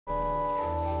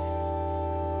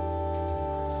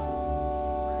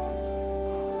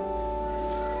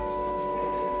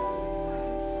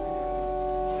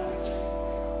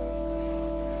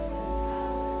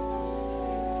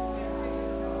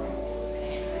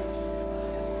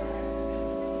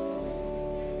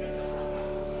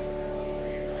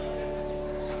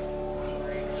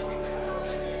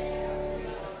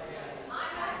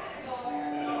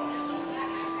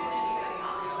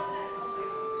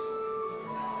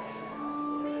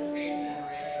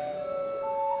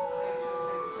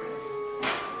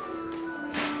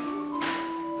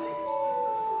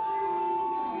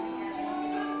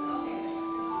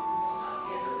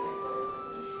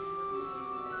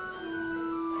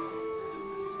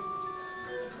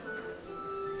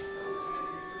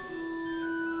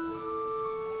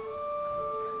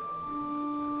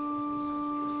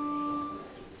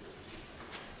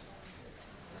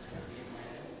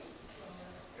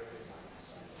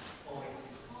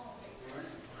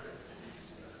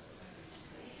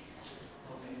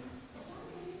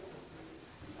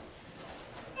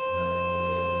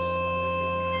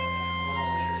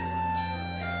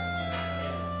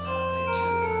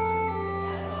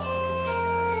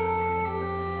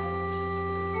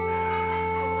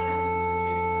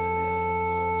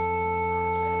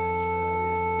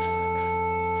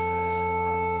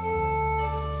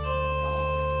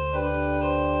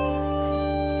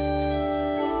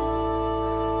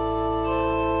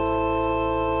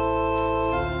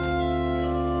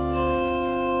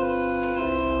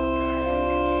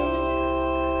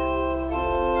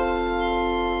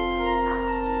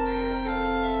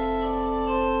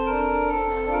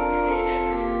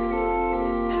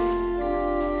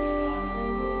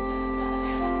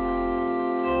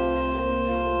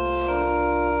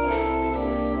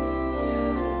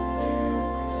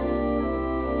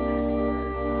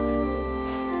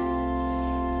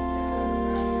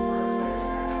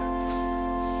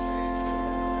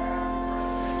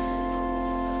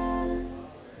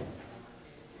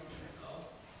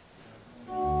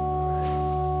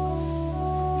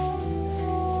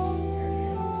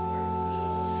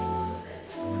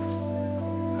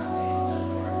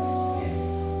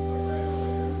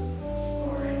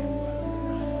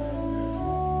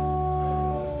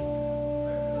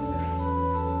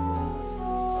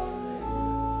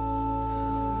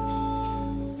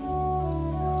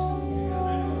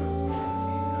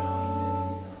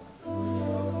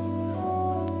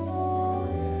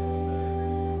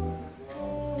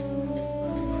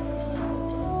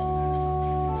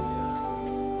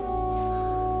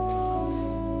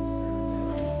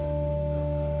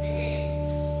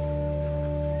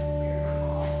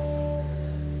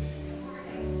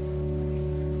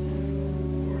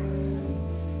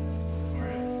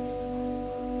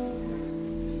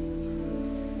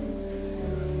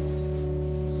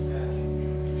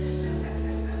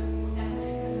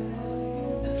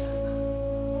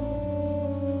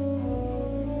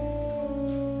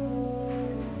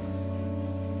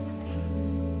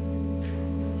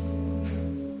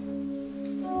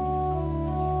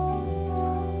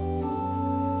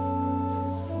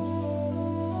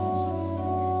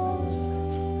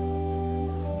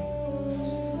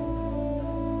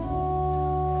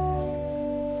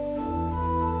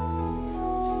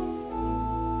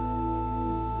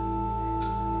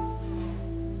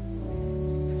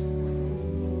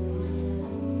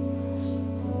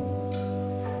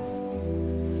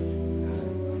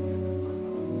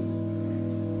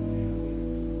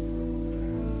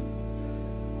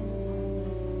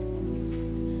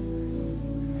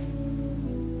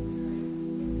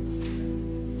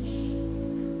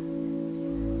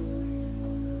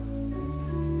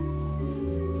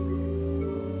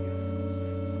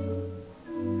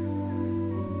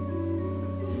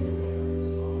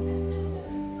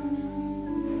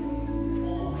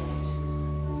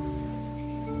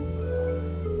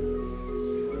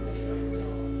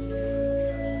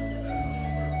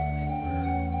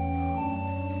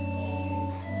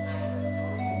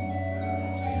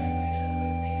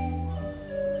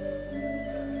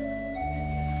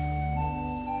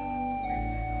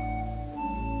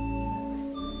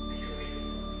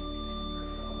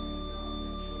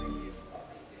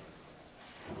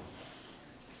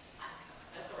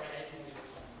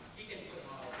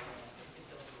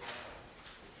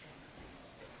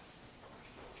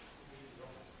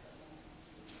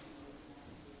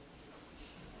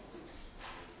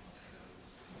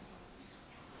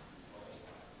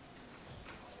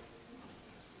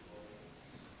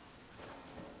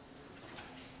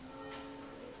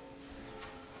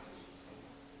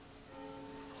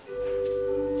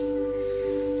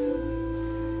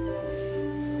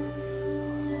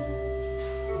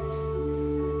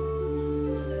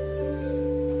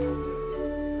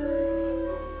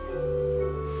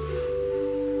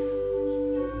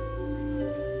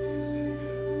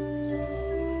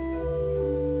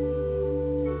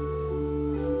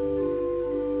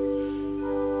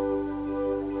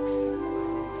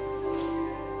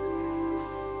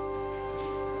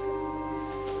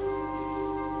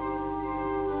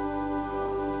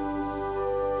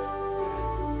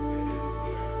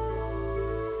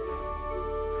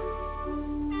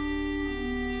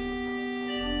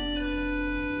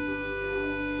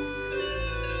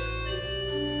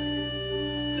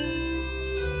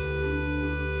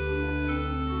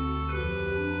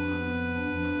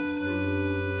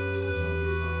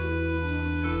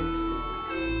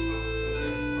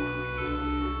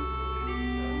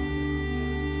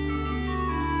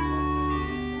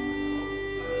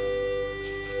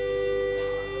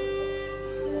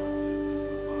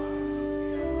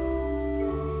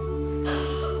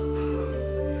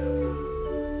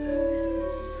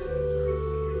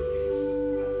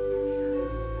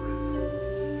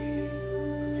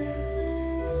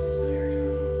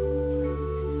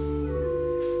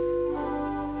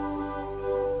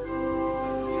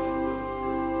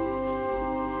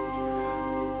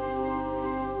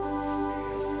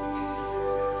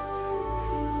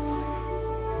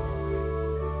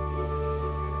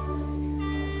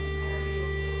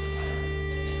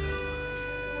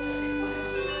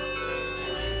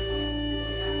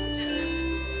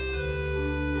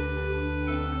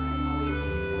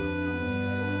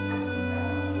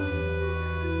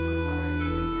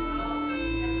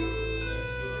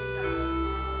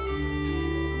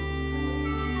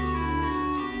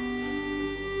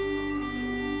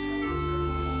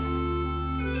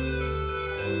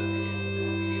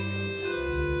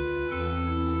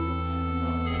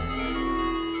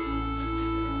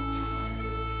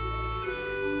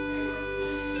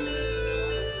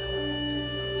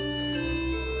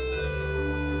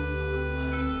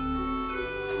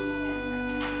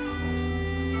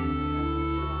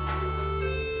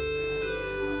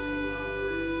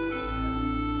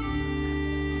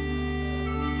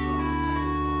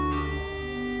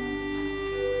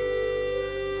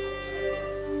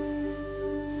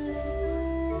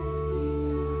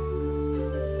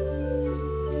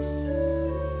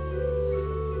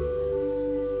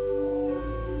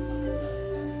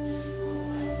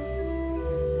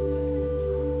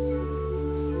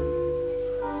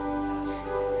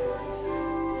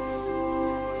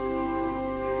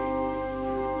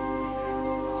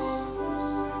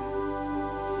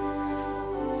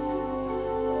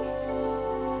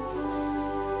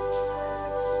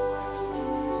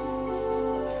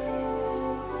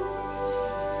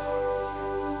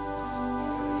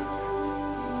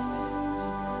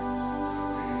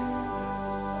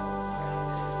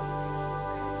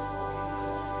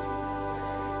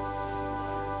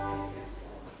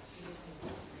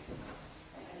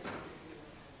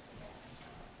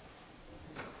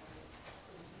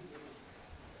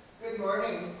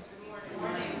morning. Good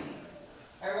morning.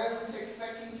 I wasn't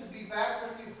expecting to be back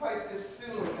with you quite this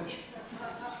soon,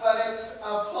 but it's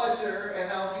a pleasure,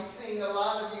 and I'll be seeing a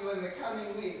lot of you in the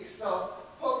coming weeks, so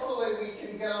hopefully we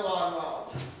can get along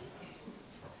well.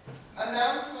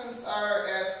 Announcements are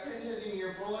as printed in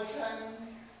your bulletin.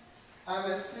 I'm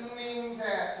assuming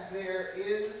that there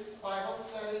is Bible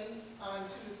study on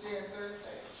Tuesday and Thursday.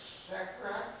 Is that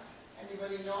correct?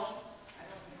 Anybody know?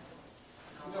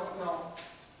 I don't know.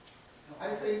 I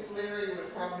think Larry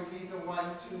would probably be the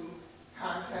one to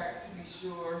contact to be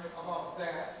sure about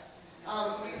that.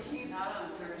 We keep Not on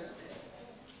Thursday.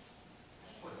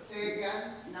 Say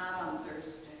again? Not on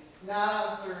Thursday. Not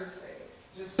on Thursday.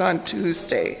 Just on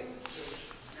Tuesday.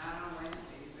 Not on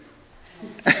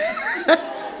Wednesday.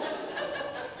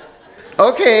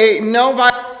 Okay, no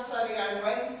Bible study on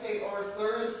Wednesday or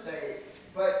Thursday,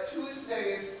 but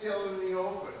Tuesday is still in the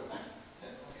open.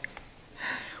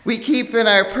 We keep in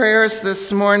our prayers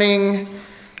this morning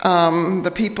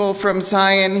the people from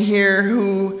Zion here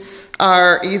who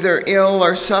are either ill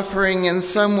or suffering in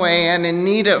some way and in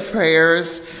need of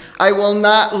prayers. I will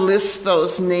not list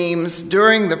those names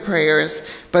during the prayers,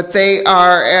 but they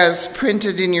are as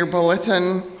printed in your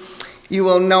bulletin. You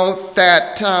will note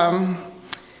that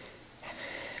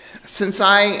since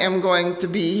I am going to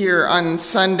be here on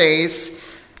Sundays,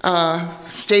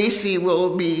 Stacy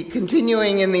will be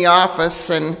continuing in the office,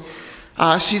 and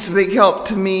she's a big help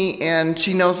to me, and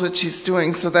she knows what she's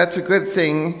doing, so that's a good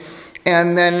thing.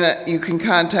 And then you can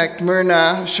contact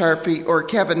Myrna Sharpie or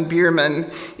Kevin Bierman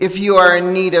if you are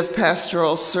in need of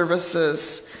pastoral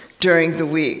services during the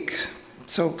week.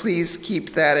 So please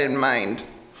keep that in mind.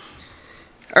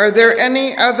 Are there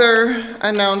any other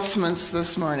announcements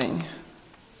this morning?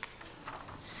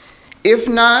 If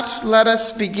not, let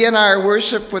us begin our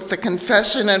worship with the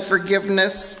confession and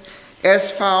forgiveness as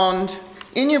found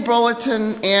in your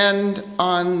bulletin and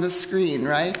on the screen,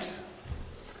 right?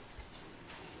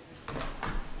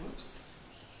 Oops.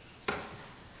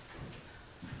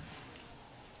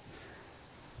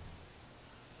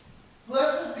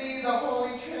 Blessed be the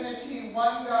Holy Trinity,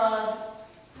 one God,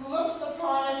 who looks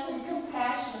upon us in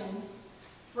compassion,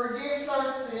 forgives our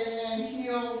sin, and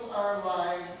heals our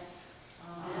lives.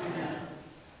 Amen.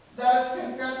 Let us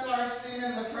confess our sin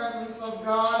in the presence of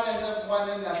God and of one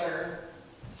another.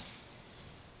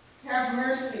 Have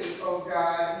mercy, O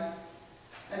God.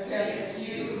 Against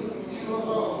you, you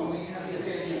alone, we have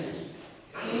sinned.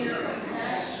 In your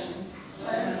compassion,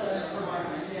 cleanse us from our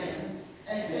sins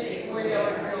and take away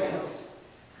our guilt.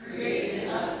 Create in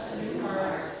us a new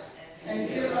heart and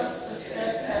give us a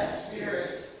steadfast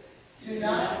spirit. Do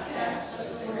not cast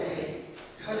us away,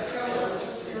 but fill us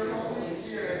with your Holy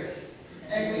Spirit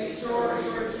and restore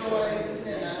your joy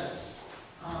within us.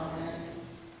 Amen.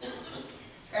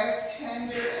 As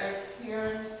tender as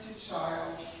parent to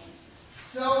child,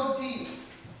 so deep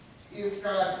is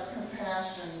God's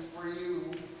compassion for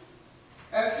you.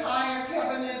 As high as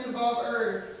heaven is above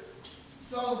earth,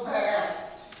 so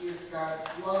vast is God's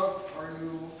love for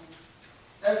you.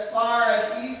 As far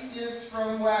as east is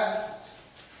from west,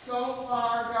 so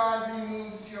far God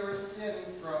removes your sin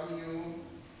from you,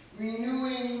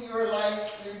 renewing your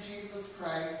life through Jesus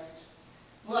Christ.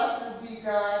 Blessed be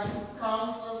God who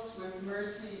crowns us with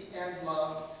mercy and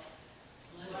love.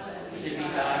 Blessed be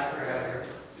God forever.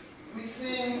 We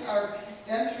sing our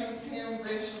entrance hymn,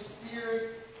 Gracious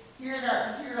Spirit.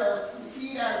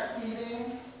 Repeat our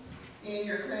pleading in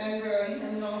your Cranberry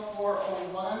Hymnal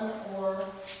 401 or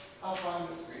up on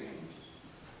the screen.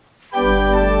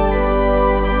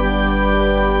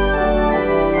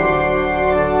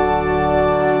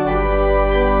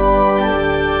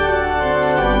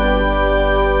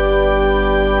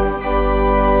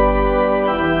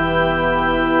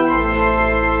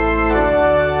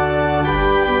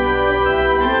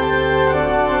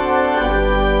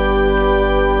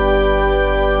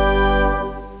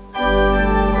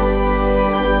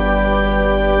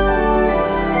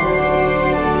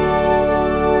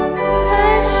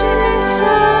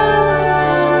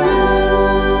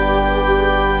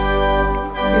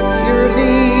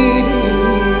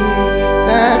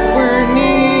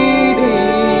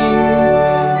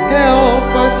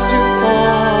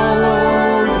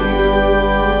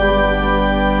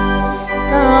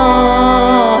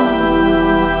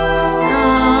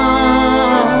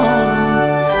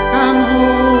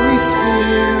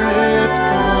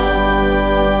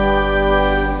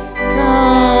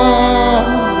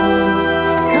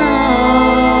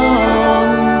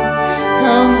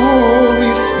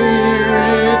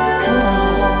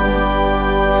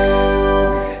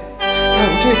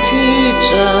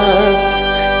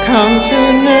 Come to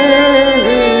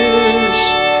nourish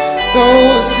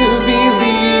those who be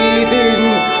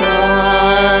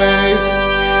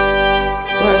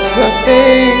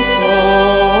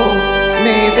faithful,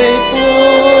 may they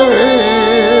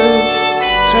flourish,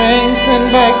 strengthened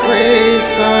by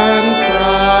grace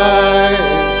unprized.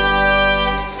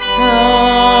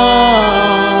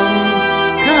 Come,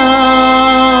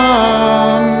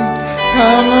 come,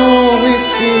 come, Holy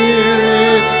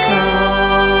Spirit,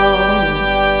 come.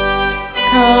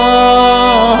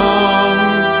 Come,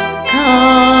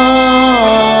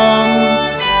 come,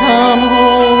 come,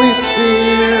 Holy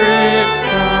Spirit,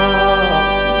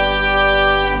 come.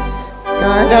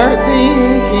 Guide our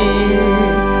thinking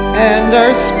and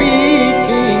our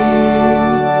speaking,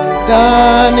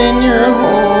 done in your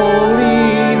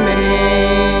holy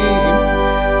name.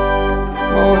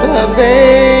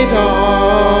 Motivate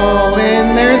all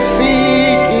in their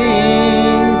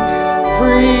seeking,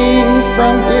 freeing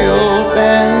from guilt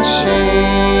and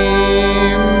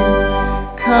shame.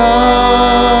 Come,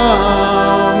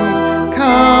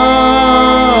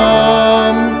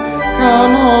 come,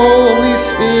 come, Holy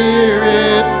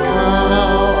Spirit,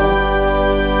 come.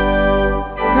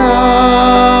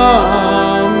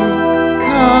 Come,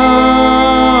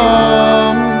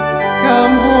 come,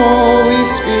 come, Holy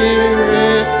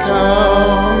Spirit,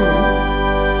 come.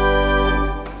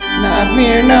 Not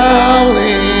mere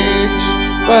knowledge,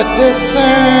 but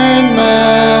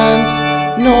discernment,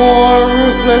 nor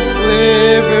ruthless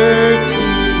liberty.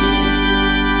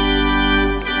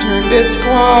 Turn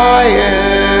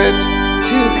disquiet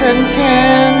to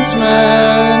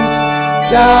contentment,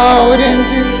 doubt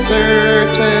into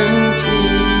certainty.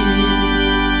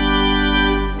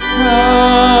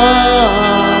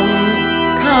 Come,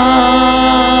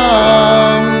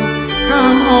 come,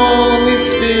 come, Holy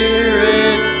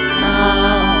Spirit,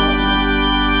 come.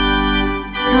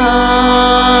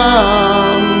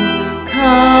 Come,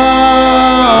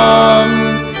 come,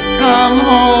 come,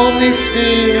 Holy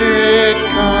Spirit,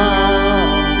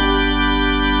 come.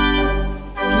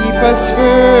 Keep us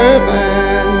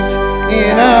fervent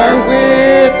in our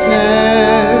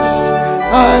witness,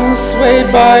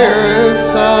 unswayed by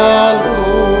earth's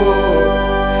allure.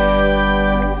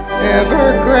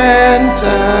 Ever grant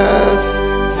us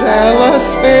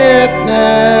zealous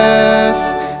fitness,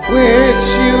 which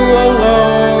you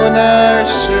alone are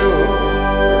sure.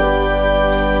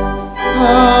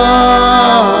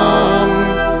 Come,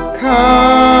 come,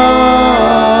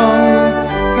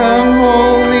 come,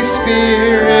 Holy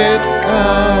Spirit,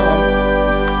 come.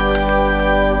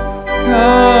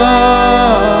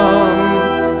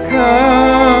 Come,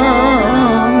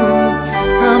 come,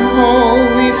 come,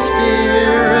 Holy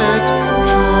Spirit,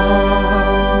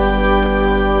 come.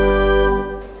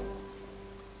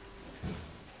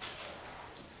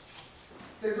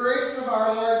 The grace of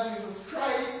our Lord Jesus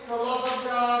Christ, the love of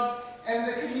God, and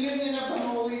the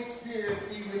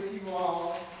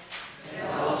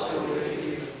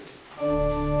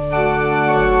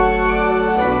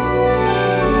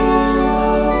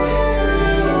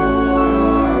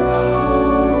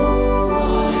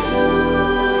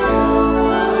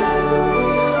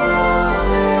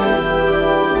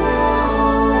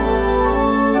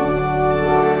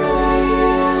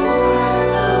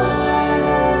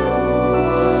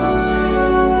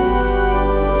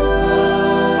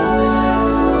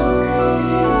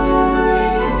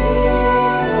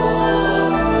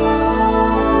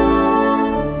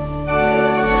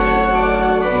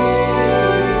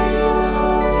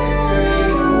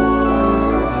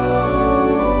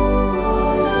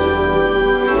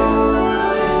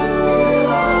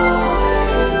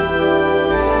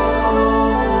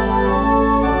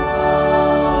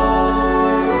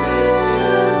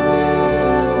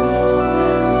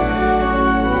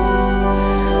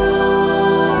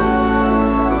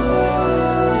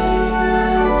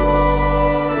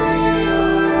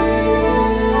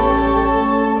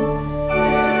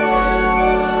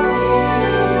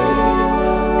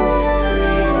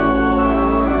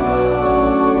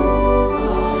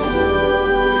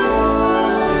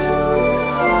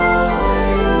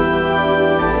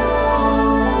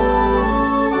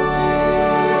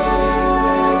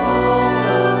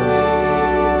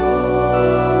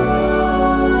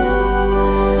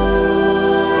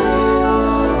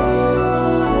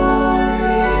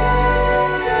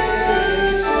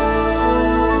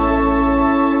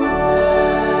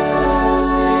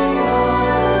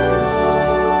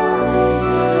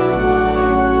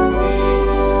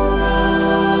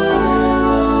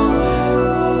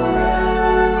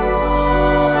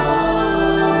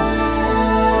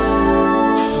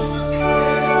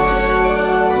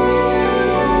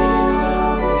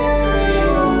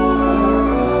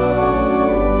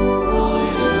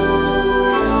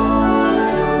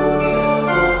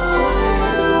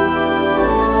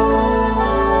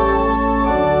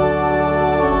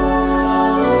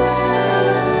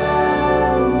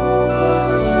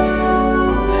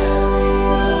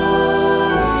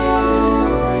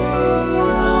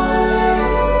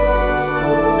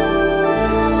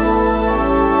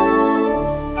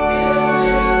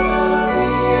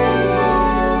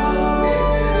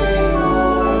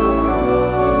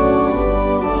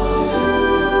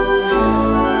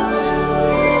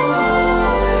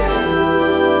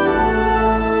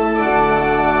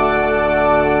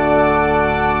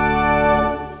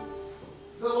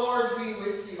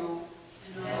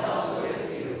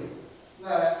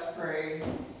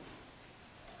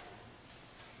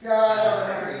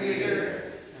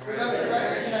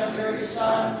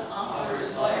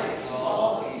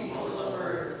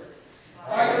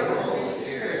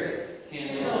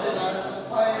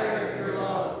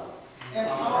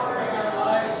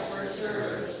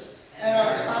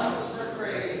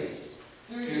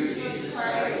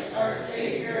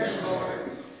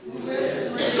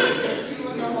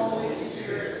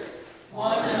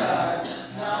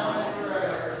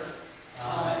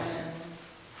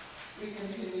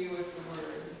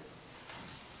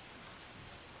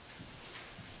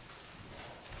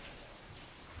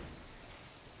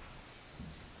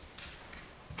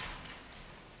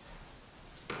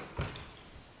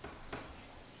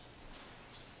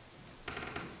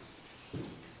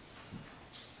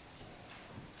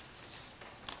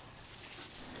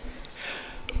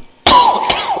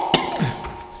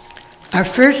Our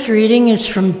first reading is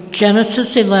from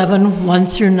Genesis 11, 1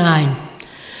 through 9.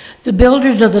 The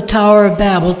builders of the Tower of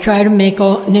Babel try to make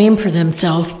a name for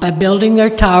themselves by building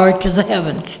their tower to the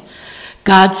heavens.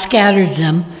 God scatters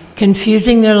them,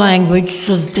 confusing their language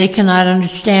so that they cannot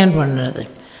understand one another.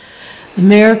 The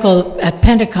miracle at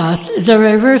Pentecost is a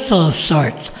reversal of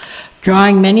sorts,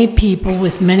 drawing many people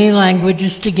with many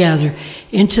languages together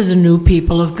into the new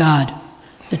people of God.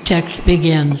 The text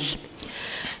begins.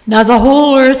 Now the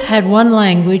whole earth had one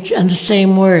language and the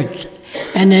same words,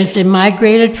 and as they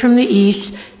migrated from the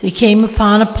east, they came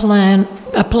upon a plain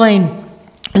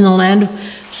in the land of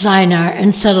Shinar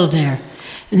and settled there.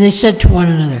 And they said to one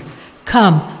another,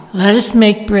 "Come, let us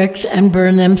make bricks and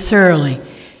burn them thoroughly."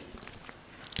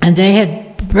 And they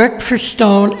had brick for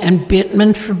stone and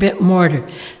bitumen for mortar.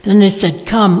 Then they said,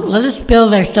 "Come, let us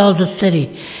build ourselves a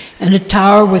city and a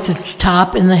tower with its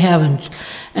top in the heavens,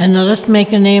 and let us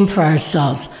make a name for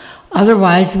ourselves.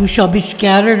 Otherwise we shall be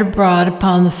scattered abroad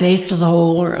upon the face of the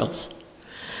whole earth."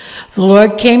 The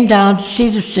Lord came down to see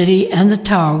the city and the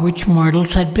tower which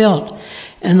mortals had built.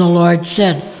 And the Lord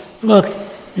said, "Look,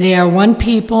 they are one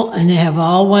people, and they have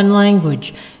all one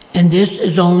language, and this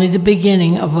is only the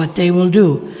beginning of what they will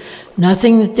do.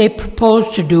 Nothing that they propose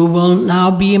to do will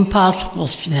now be impossible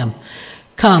for them.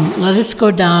 Come, let us go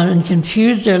down and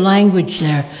confuse their language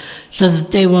there, so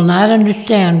that they will not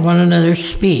understand one another's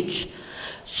speech."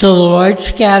 So the Lord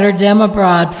scattered them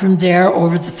abroad from there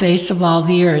over the face of all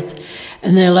the earth,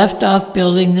 and they left off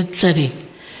building the city.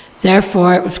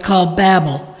 Therefore it was called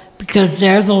Babel, because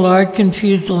there the Lord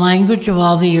confused the language of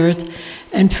all the earth,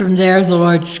 and from there the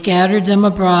Lord scattered them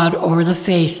abroad over the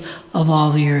face of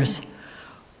all the earth.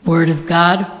 Word of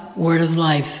God, word of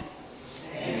life.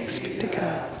 Thanks be to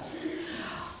God.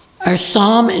 Our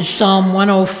psalm is Psalm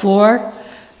 104,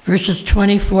 verses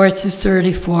 24 to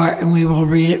 34, and we will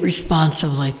read it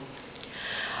responsively.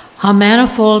 How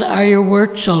manifold are your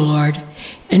works, O Lord!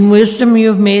 In wisdom you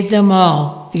have made them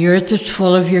all. The earth is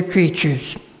full of your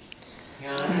creatures.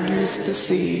 Yonder is the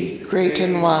sea, great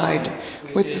and wide,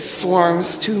 with its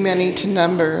swarms too many to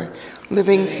number,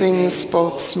 living things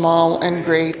both small and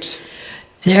great.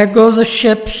 There go the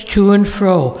ships to and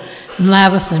fro, and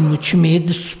Leviathan, which you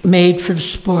made for the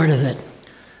sport of it.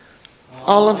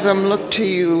 All of them look to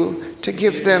you to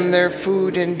give them their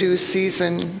food in due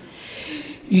season.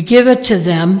 You give it to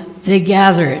them, they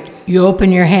gather it. You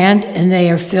open your hand, and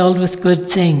they are filled with good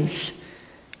things.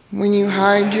 When you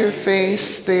hide your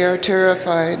face, they are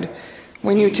terrified.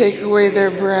 When you take away their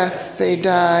breath, they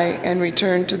die and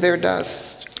return to their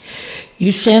dust.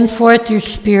 You send forth your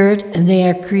spirit, and they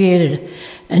are created,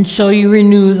 and so you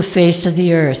renew the face of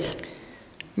the earth.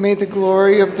 May the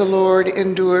glory of the Lord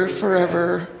endure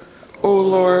forever. O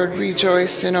Lord,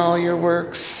 rejoice in all your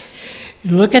works.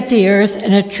 You look at the earth,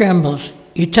 and it trembles.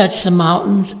 You touch the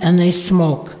mountains, and they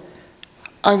smoke.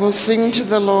 I will sing to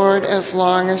the Lord as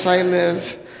long as I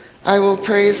live. I will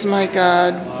praise my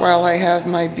God while I have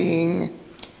my being.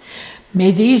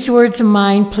 May these words of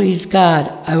mine please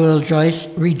God. I will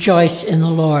rejoice in the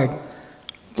Lord.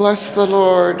 Bless the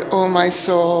Lord, O my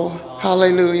soul.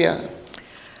 Hallelujah.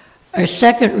 Our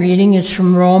second reading is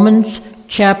from Romans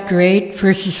chapter 8,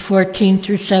 verses 14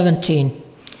 through 17.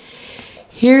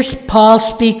 Here Paul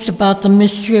speaks about the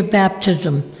mystery of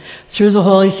baptism. Through the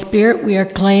Holy Spirit we are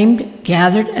claimed,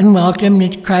 gathered, and welcomed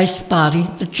into Christ's body,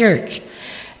 the church,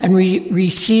 and we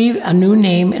receive a new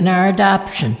name in our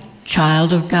adoption,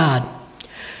 child of God.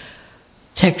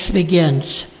 Text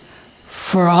begins,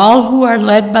 "For all who are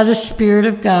led by the Spirit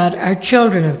of God are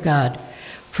children of God.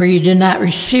 For you did not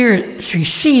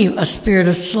receive a spirit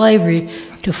of slavery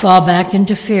to fall back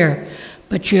into fear,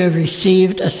 but you have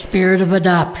received a spirit of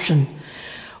adoption.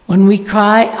 When we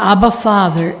cry, 'Abba,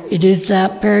 Father,' it is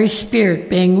that very Spirit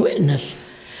being witness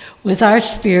with our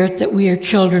spirit that we are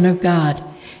children of God.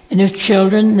 And if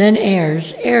children, then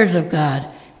heirs, heirs of God,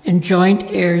 and joint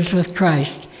heirs with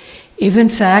Christ. If in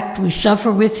fact we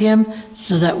suffer with him,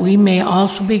 so that we may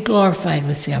also be glorified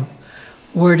with him."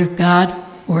 Word of God,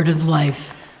 word of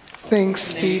life.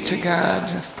 Thanks be to God.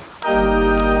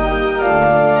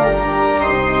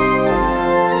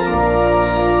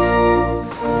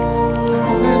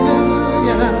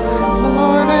 Hallelujah,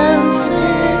 Lord and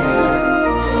Savior.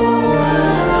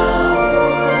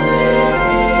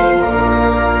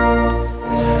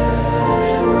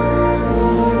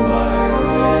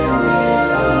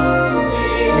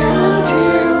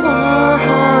 Until our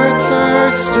hearts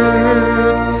are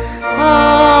stirred.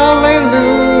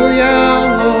 Hallelujah,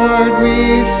 Lord,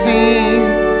 we sing.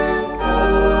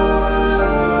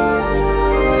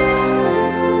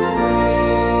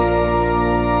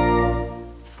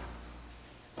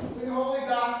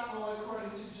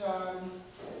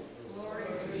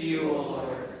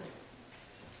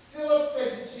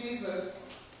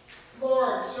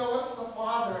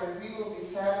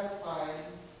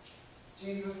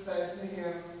 Jesus said to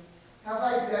him, "Have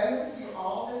I been with you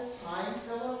all this time,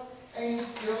 Philip, and you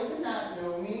still do not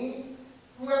know me?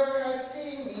 Whoever has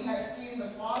seen me has seen the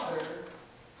Father.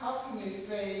 How can you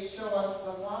say, 'Show us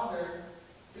the Father'?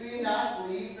 Do you not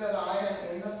believe that I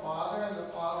am in the Father and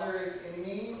the Father is in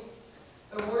me?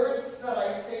 The words that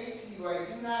I say to you I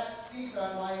do not speak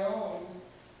on my own,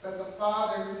 but the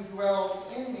Father who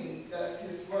dwells in me does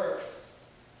his works.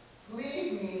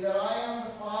 Believe me that I am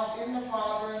in the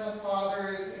Father and the Father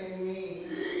is in me.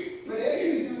 But if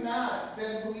you do not,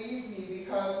 then believe me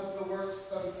because of the works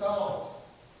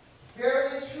themselves.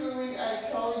 Very truly I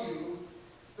tell you,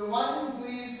 the one who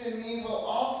believes in me will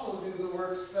also do the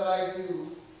works that I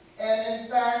do, and in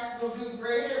fact will do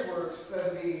greater works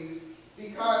than these,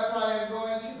 because I am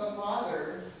going to the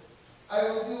Father. I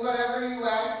will do whatever you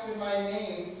ask in my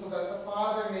name, so that the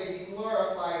Father may be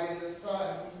glorified in the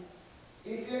Son.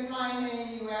 If in my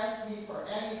name you ask me for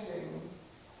anything,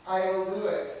 I will do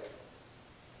it.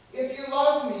 If you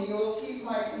love me, you will keep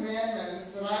my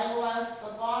commandments, and I will ask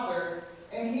the Father,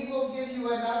 and he will give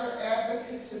you another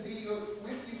advocate to be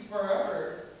with you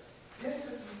forever. This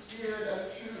is the Spirit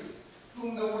of truth,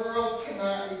 whom the world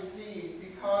cannot receive,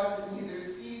 because it neither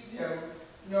sees him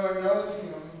nor knows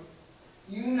him.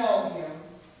 You know him,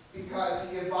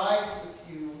 because he abides with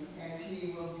you, and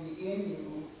he will be in you.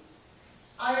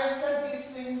 I have said these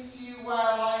things to you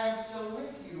while I am still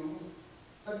with you,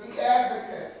 but the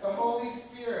Advocate, the Holy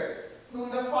Spirit, whom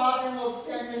the Father will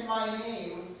send in my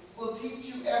name, will teach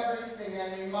you everything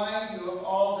and remind you of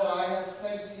all that I have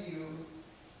said to you.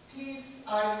 Peace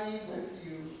I leave with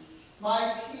you.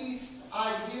 My peace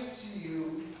I give to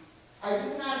you. I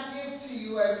do not give to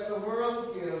you as the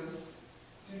world gives.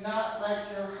 Do not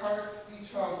let your hearts be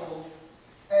troubled,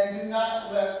 and do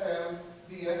not let them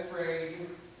be afraid."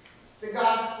 The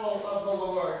Gospel of the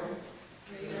Lord.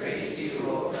 Praise to you,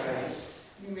 O Christ.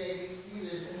 You may be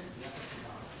seated.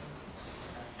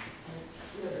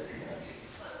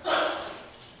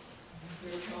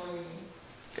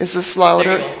 Is this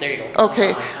louder? There you go.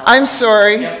 Okay, I'm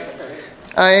sorry. Yep, that's all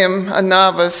right. I am a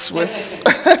novice with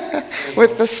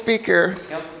with the speaker.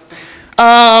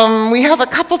 Yep. We have a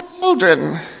couple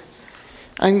children.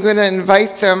 I'm going to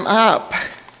invite them up.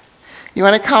 You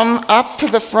want to come up to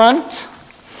the front?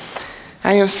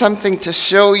 I have something to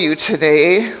show you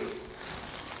today.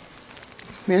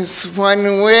 There's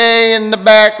one way in the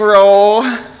back row.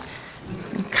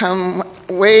 Come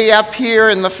way up here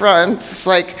in the front. It's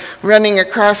like running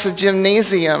across a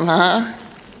gymnasium, huh?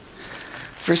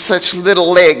 For such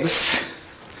little legs.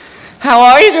 How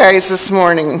are you guys this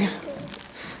morning?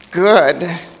 Good.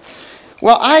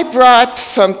 Well, I brought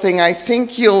something I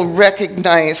think you'll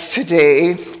recognize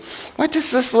today. What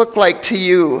does this look like to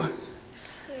you?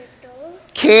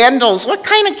 Candles. What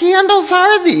kind of candles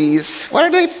are these? What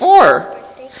are they for?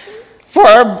 For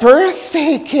a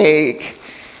birthday cake.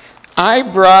 I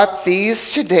brought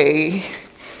these today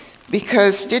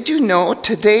because did you know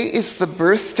today is the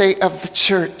birthday of the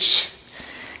church?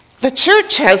 The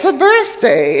church has a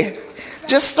birthday,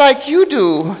 just like you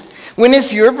do. When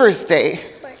is your birthday?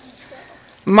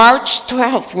 March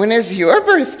 12th. When is your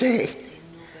birthday?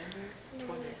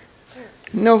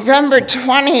 November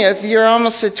 20th. You're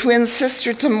almost a twin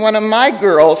sister to one of my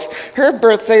girls. Her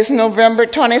birthday's November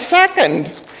 22nd.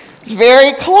 It's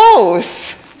very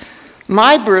close.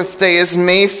 My birthday is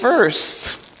May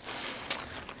 1st.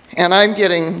 And I'm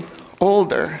getting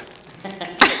older.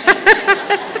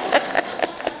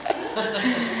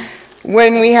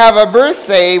 When we have a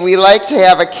birthday, we like to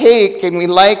have a cake, and we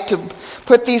like to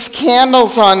put these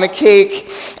candles on the cake.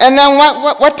 And then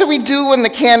what do we do when the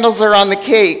candles are on the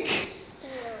cake?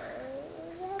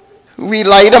 We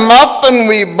light them up and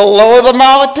we blow them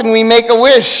out and we make a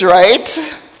wish, right?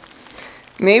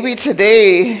 Maybe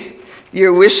today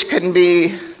your wish can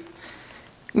be,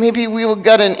 maybe we will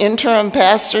get an interim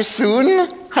pastor soon,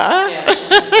 huh?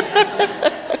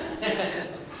 Yeah.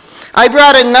 I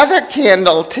brought another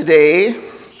candle today.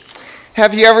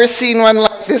 Have you ever seen one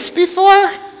like this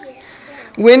before?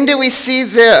 When do we see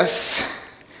this?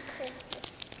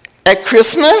 At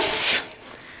Christmas?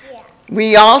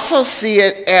 We also see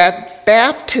it at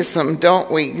baptism, don't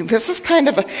we? This is kind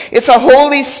of it's a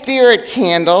Holy Spirit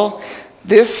candle.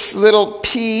 This little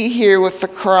P here with the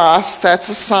cross, that's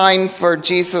a sign for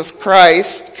Jesus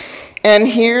Christ. And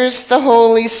here's the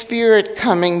Holy Spirit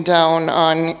coming down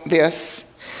on this.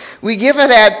 We give it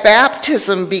at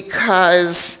baptism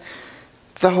because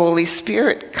the Holy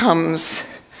Spirit comes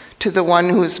to the one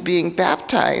who's being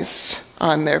baptized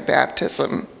on their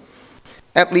baptism.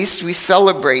 At least we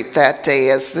celebrate that day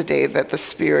as the day that the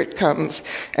Spirit comes.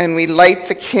 And we light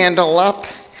the candle up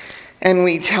and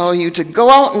we tell you to go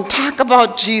out and talk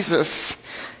about Jesus.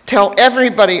 Tell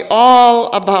everybody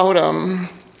all about him.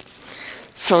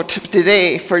 So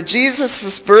today, for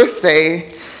Jesus'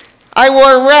 birthday, I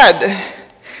wore red.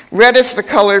 Red is the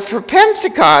color for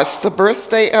Pentecost, the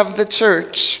birthday of the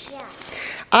church.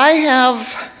 I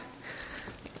have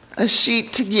a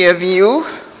sheet to give you,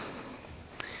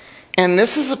 and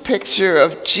this is a picture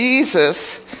of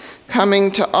Jesus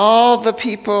coming to all the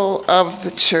people of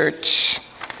the church.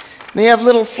 They have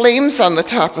little flames on the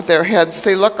top of their heads.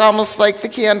 They look almost like the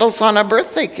candles on a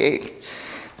birthday cake.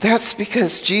 That's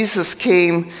because Jesus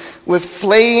came with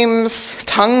flames,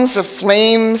 tongues of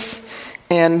flames,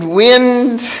 and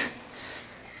wind.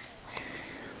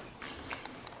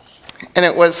 And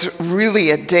it was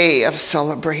really a day of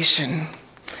celebration.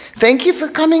 Thank you for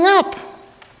coming up.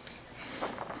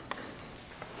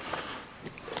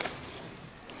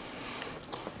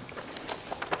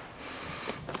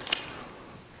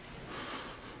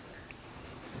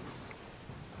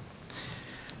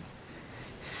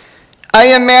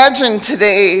 I imagine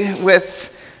today with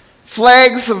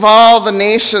flags of all the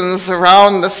nations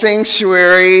around the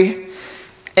sanctuary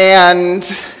and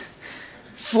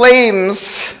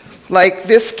flames like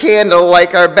this candle,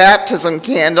 like our baptism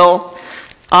candle,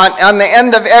 on the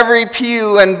end of every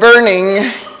pew and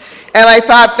burning. And I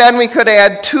thought then we could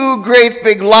add 2 great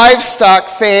big livestock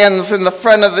fans in the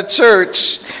front of the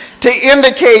church to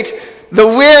indicate the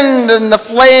wind and the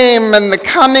flame and the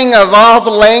coming of all the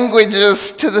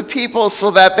languages to the people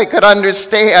so that they could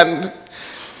understand.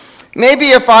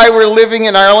 Maybe if I were living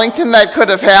in Arlington that could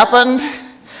have happened,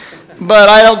 but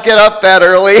I don't get up that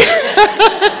early.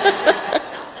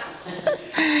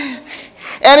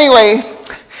 Anyway,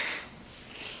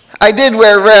 I did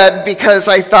wear red because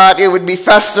I thought it would be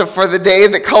festive for the day.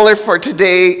 The color for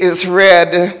today is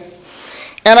red.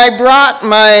 And I brought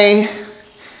my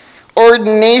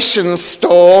ordination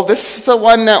stole. This is the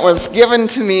one that was given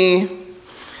to me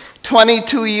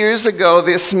 22 years ago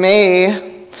this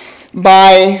May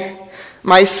by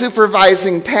my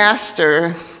supervising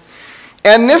pastor.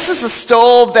 And this is a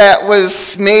stole that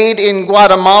was made in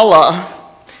Guatemala.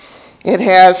 It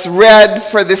has red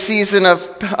for the season of,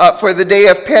 for the day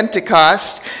of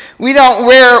Pentecost. We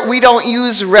don't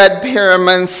use red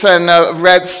paraments and a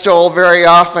red stole very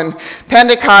often.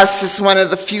 Pentecost is one of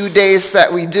the few days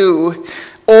that we do,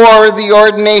 or the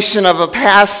ordination of a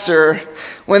pastor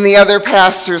when the other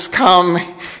pastors come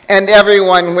and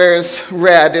everyone wears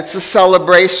red. It's a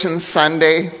celebration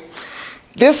Sunday.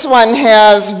 This one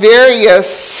has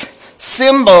various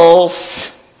symbols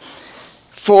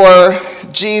for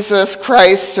Jesus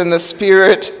Christ and the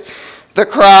Spirit, the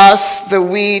cross, the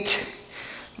wheat,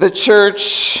 the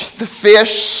church, the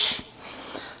fish,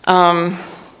 the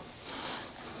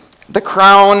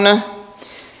crown,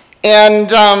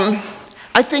 and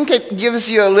I think it gives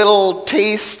you a little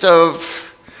taste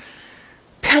of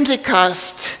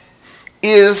Pentecost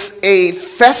is a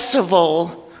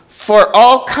festival for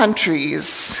all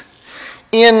countries.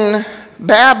 In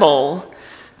Babel,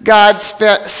 God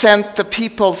sent the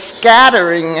people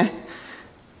scattering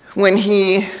when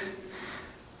he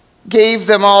gave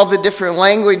them all the different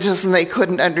languages and they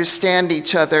couldn't understand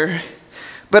each other.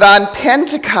 But on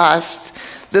Pentecost,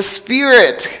 the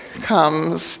Spirit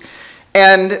comes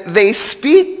and they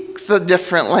speak the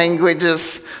different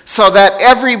languages so that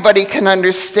everybody can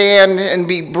understand and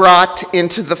be brought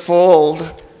into the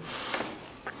fold.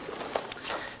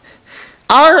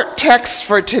 Our text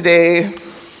for today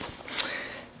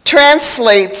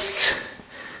translates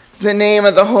the name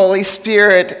of the Holy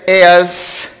Spirit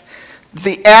as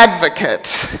the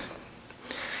Advocate.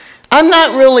 I'm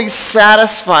not really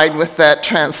satisfied with that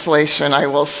translation, I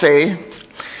will say.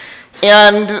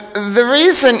 And the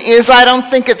reason is I don't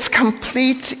think it's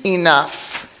complete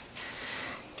enough.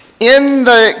 In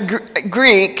the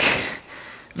Greek,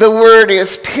 the word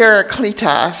is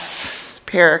parakletos.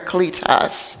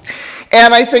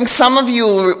 And I think some of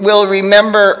you will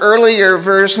remember earlier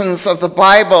versions of the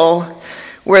Bible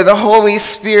where the Holy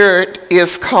Spirit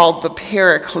is called the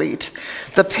Paraclete.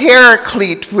 The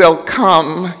Paraclete will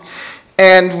come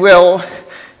and will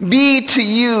be to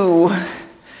you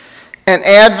an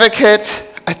advocate,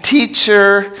 a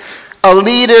teacher, a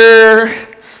leader,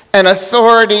 an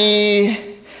authority,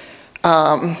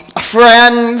 a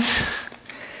friend.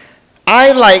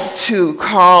 I like to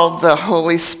call the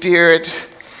Holy Spirit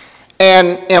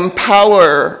an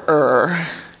empowerer.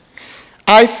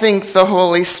 I think the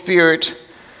Holy Spirit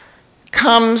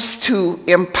comes to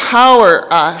empower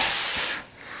us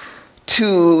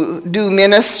to do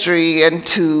ministry and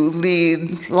to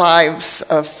lead lives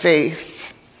of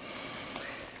faith.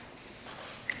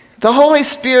 The Holy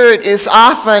Spirit is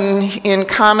often in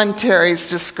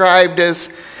commentaries described as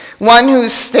one who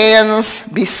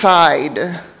stands beside.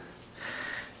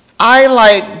 I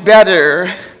like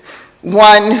better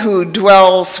one who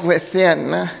dwells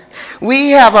within. We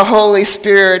have a Holy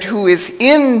Spirit who is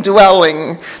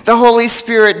indwelling. The Holy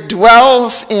Spirit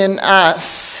dwells in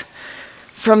us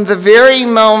from the very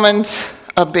moment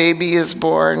a baby is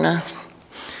born.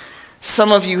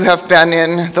 Some of you have been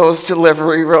in those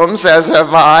delivery rooms, as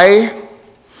have I.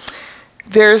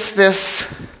 There's this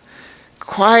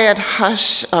quiet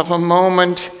hush of a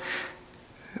moment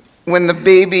when the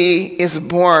baby is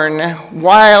born,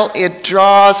 while it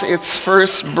draws its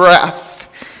first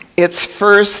breath, its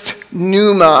first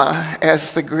pneuma,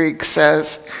 as the Greek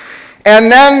says.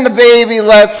 And then the baby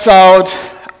lets out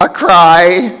a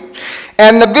cry,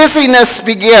 and the busyness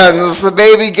begins. The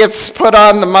baby gets put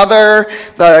on the mother,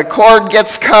 the cord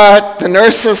gets cut, the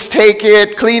nurses take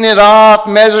it, clean it off,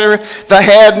 measure the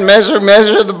head, measure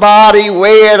the body,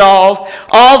 weigh it all.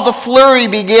 All the flurry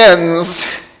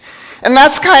begins. And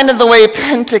that's kind of the way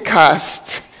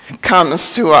Pentecost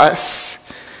comes to us.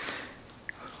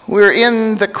 We're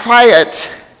in the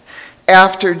quiet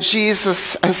after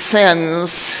Jesus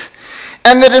ascends,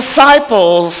 and the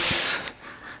disciples,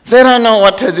 they don't know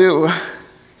what to do.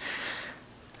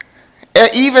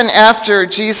 Even after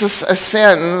Jesus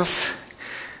ascends,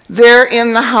 they're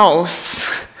in the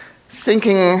house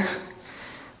thinking,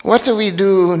 what do we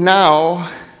do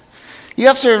now? You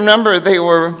have to remember they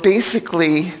were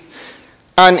basically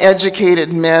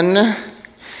uneducated men.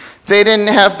 They didn't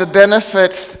have the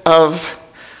benefit of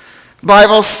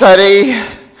Bible study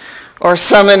or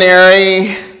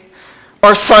seminary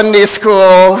or Sunday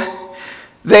school.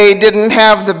 They didn't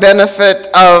have the benefit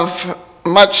of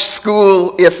much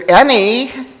school, if any.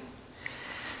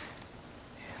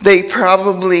 They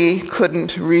probably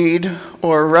couldn't read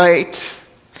or write.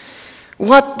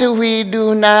 What do we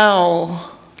do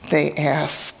now? They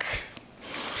ask.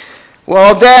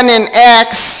 Well, then in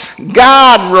Acts,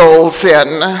 God rolls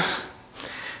in.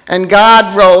 And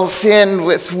God rolls in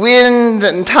with wind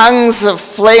and tongues of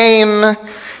flame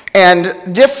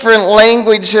and different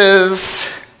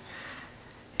languages.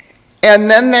 And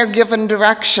then they're given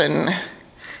direction.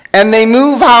 And they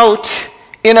move out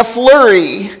in a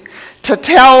flurry to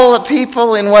tell the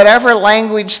people in whatever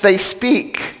language they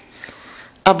speak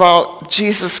about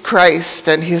Jesus Christ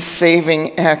and his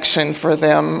saving action for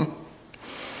them.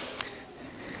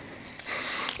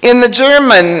 In the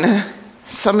German,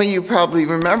 some of you probably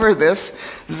remember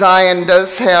this, Zion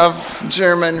does have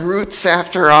German roots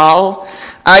after all.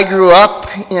 I grew up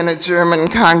in a German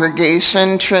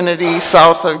congregation, Trinity,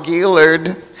 south of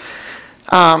Gaylord.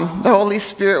 The Holy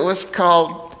Spirit was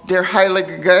called Der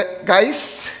Heilige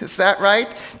Geist, is that right?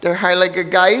 Der Heilige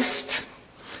Geist,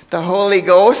 the Holy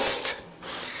Ghost.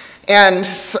 And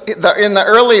in the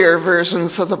earlier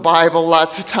versions of the Bible,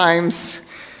 lots of times,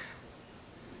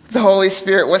 the Holy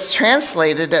Spirit was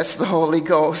translated as the Holy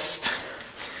Ghost.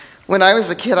 When I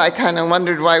was a kid, I kind of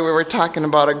wondered why we were talking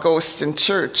about a ghost in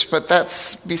church, but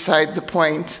that's beside the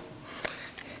point.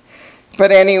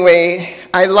 But anyway,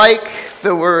 I like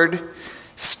the word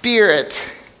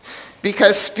Spirit,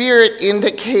 because Spirit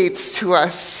indicates to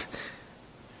us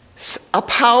a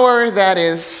power that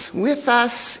is with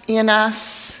us, in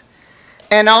us,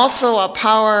 and also a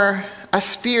power, a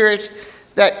spirit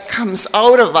that comes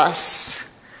out of us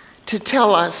to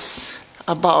tell us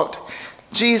about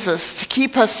Jesus, to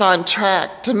keep us on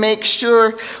track, to make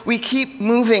sure we keep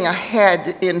moving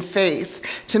ahead in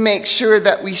faith, to make sure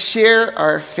that we share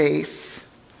our faith.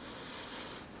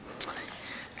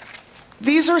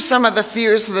 These were some of the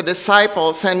fears of the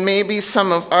disciples, and maybe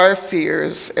some of our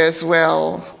fears as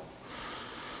well.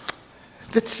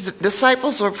 The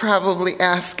disciples were probably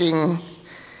asking,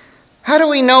 how do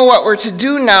we know what we're to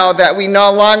do now that we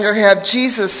no longer have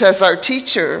Jesus as our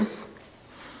teacher?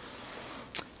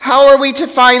 How are we to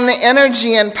find the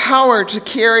energy and power to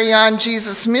carry on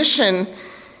Jesus' mission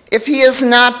if he is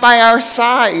not by our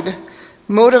side,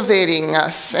 motivating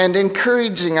us and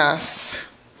encouraging us?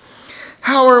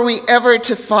 How are we ever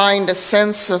to find a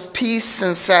sense of peace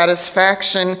and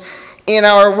satisfaction in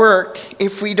our work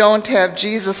if we don't have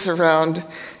Jesus around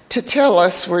to tell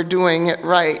us we're doing it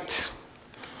right?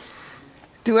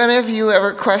 Do any of you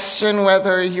ever question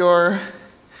whether you're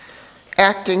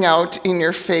acting out in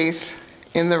your faith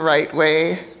in the right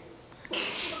way?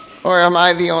 Or am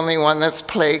I the only one that's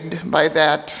plagued by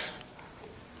that?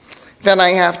 Then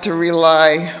I have to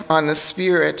rely on the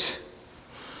Spirit.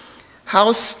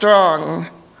 How strong,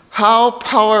 how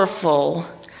powerful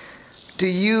do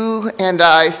you and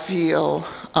I feel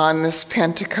on this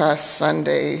Pentecost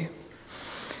Sunday?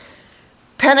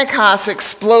 Pentecost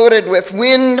exploded with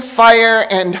wind, fire,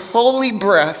 and holy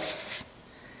breath,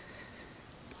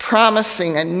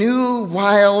 promising a new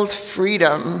wild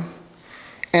freedom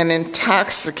and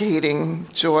intoxicating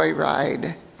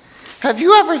joyride. Have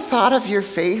you ever thought of your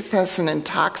faith as an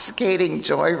intoxicating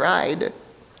joyride?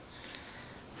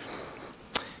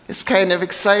 It's kind of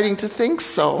exciting to think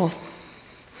so.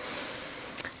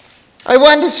 I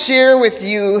want to share with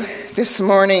you this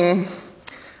morning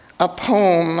a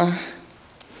poem.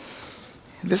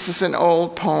 This is an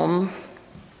old poem.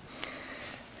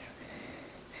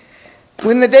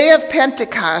 When the day of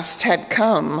Pentecost had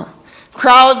come,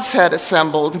 crowds had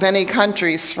assembled, many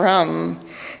countries from,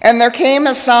 and there came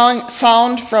a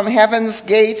sound from heaven's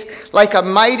gate like a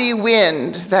mighty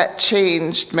wind that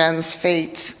changed men's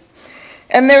fate.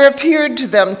 And there appeared to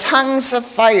them tongues of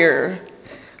fire,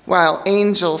 while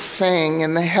angels sang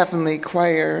in the heavenly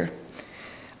choir.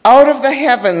 Out of the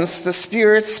heavens the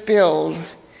Spirit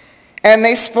spilled, and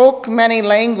they spoke many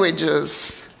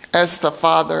languages as the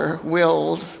Father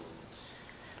willed.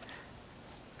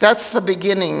 That's the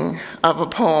beginning of a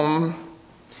poem.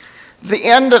 The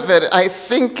end of it, I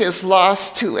think, is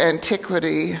lost to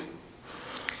antiquity.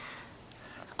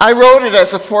 I wrote it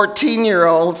as a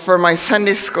 14-year-old for my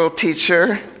Sunday school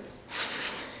teacher,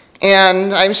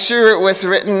 and I'm sure it was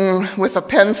written with a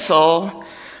pencil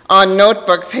on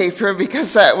notebook paper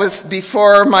because that was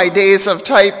before my days of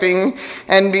typing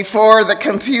and before the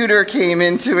computer came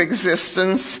into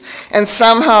existence. And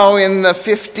somehow in the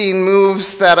 15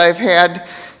 moves that I've had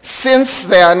since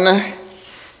then,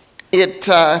 it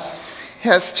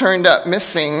has turned up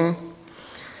missing.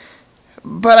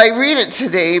 But I read it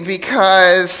today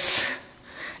because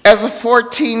as a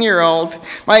 14-year-old,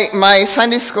 my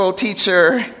Sunday school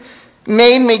teacher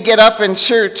made me get up in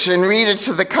church and read it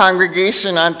to the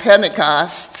congregation on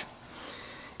Pentecost,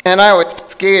 and I was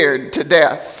scared to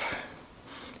death.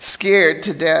 Scared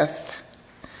to death.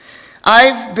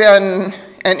 I've been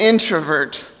an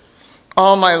introvert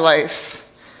all my life.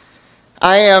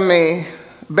 I am a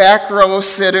back row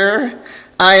sitter.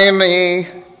 I am a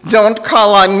don't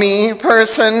call on me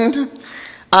person.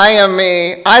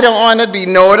 I don't want to be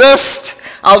noticed.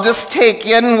 I'll just take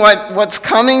in what's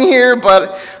coming here,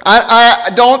 but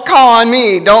I don't call on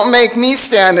me. Don't make me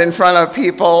stand in front of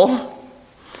people.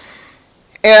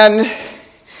 And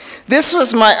this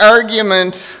was my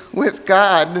argument with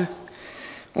God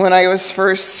when I was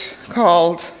first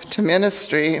called to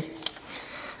ministry.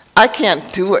 I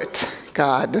can't do it,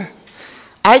 God.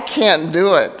 I can't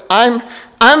do it.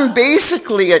 I'm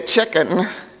basically a chicken,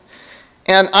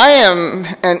 and I am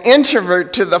an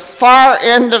introvert to the far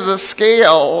end of the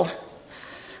scale.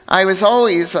 I was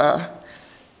always a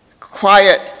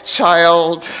quiet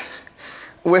child,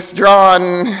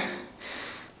 withdrawn.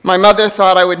 My mother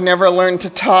thought I would never learn to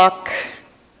talk.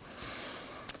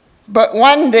 But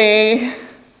one day,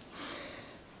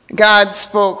 God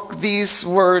spoke these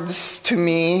words to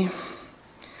me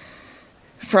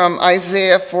from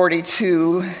Isaiah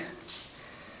 42.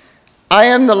 I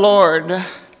am the Lord.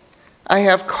 I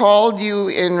have called you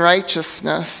in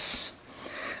righteousness.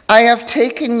 I have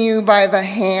taken you by the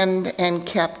hand and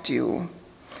kept you.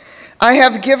 I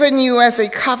have given you as a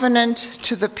covenant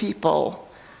to the people,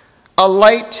 a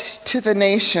light to the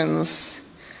nations,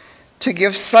 to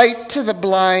give sight to the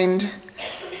blind,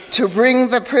 to bring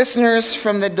the prisoners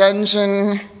from the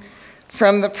dungeon,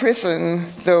 from the prison,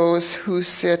 those who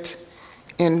sit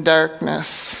in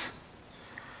darkness.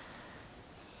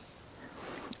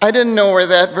 I didn't know where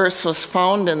that verse was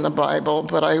found in the Bible,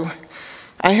 but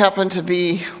I happened to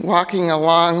be walking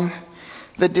along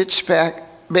the ditch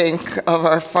bank of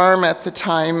our farm at the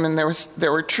time, and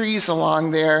there were trees along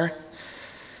there.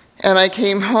 And I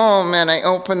came home and I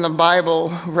opened the Bible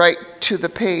right to the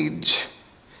page.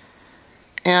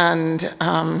 And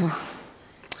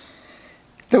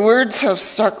the words have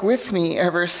stuck with me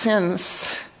ever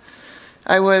since.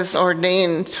 I was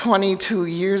ordained 22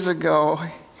 years ago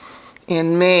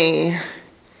in May,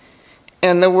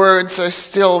 and the words are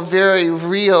still very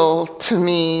real to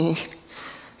me,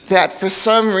 that for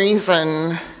some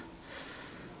reason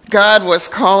God was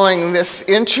calling this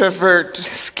introvert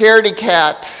scaredy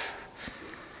cat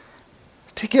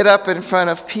to get up in front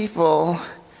of people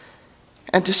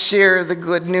and to share the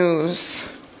good news.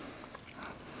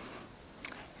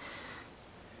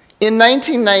 In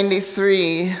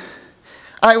 1993,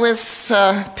 I was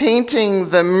painting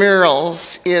the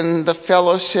murals in the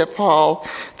fellowship hall,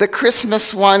 the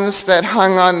Christmas ones that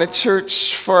hung on the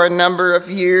church for a number of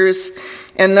years,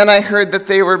 and then I heard that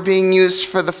they were being used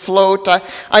for the float.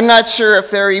 I'm not sure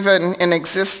if they're even in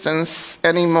existence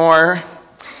anymore.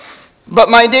 But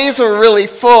my days were really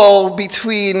full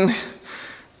between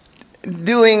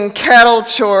doing cattle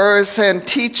chores and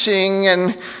teaching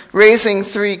and raising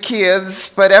 3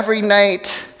 kids, but every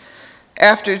night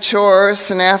after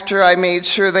chores and after I made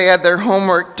sure they had their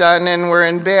homework done and were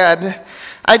in bed,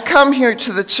 I'd come here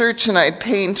to the church and I'd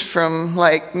paint from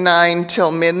like 9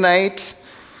 till midnight.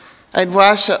 I'd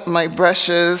wash up my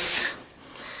brushes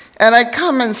and I'd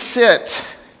come and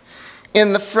sit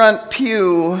in the front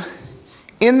pew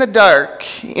in the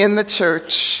dark in the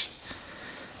church.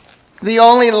 The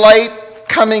only light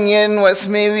coming in was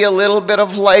maybe a little bit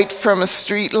of light from a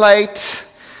street light,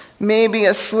 maybe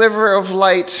a sliver of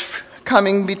light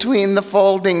coming between the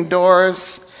folding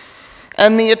doors,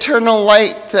 and the eternal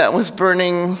light that was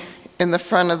burning in the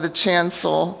front of the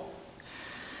chancel.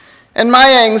 And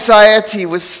my anxiety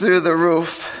was through the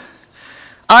roof.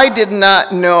 I did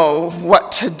not know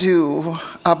what to do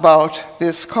about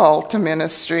this call to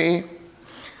ministry.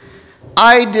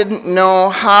 I didn't know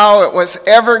how it was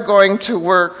ever going to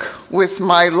work with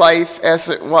my life as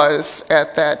it was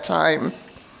at that time.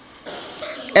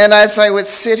 And as I would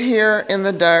sit here in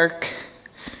the dark,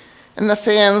 and the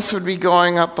fans would be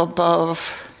going up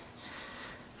above,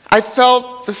 I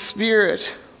felt the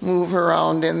Spirit move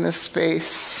around in this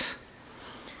space.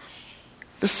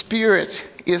 The Spirit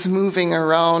is moving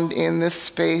around in this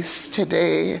space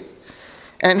today,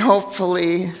 and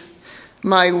hopefully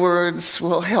my words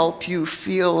will help you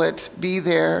feel it be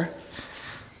there.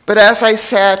 But as I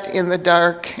sat in the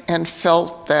dark and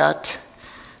felt that,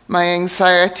 my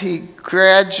anxiety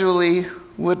gradually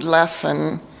would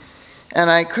lessen, and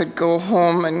I could go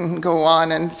home and go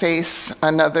on and face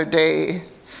another day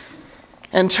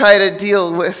and try to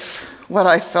deal with what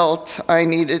I felt I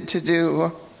needed to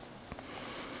do.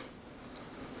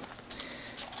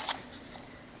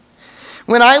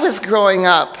 When I was growing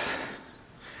up,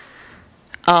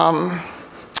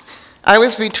 I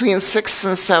was between 6th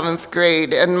and 7th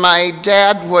grade, and my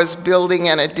dad was building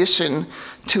an addition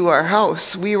to our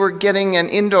house. We were getting an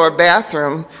indoor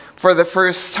bathroom for the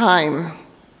first time.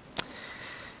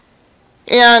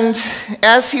 And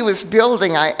as he was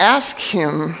building, I asked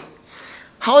him,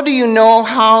 "How do you know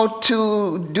how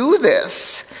to do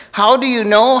this? How do you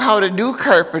know how to do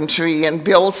carpentry and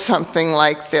build something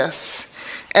like this?"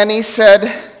 And he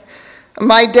said,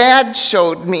 "My dad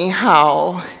showed me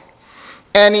how."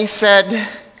 And he said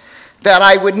that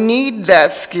I would need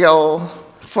that skill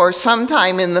for some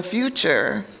time in the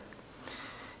future.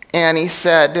 And he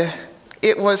said,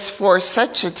 it was for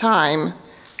such a time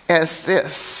as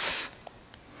this.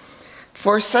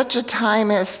 For such a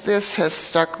time as this has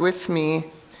stuck with me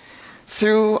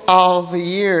through all the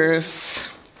years.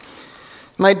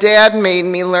 My dad made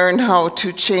me learn how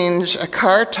to change a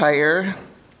car tire.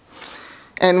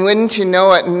 And wouldn't you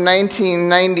know it, in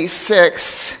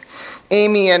 1996,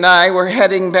 Amy and I were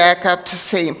heading back up to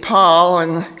St. Paul,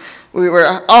 and we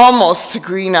were almost to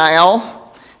Green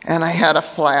Isle, and I had a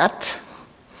flat.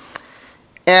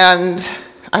 And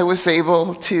I was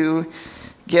able to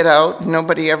get out.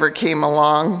 Nobody ever came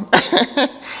along.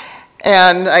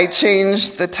 And I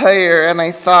changed the tire, and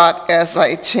I thought as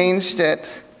I changed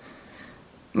it,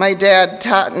 my dad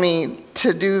taught me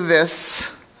to do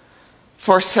this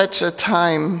for such a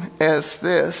time as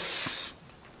this.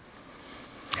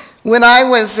 When I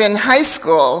was in high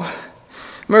school,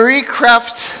 Marie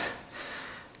Kreft,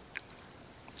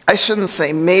 I shouldn't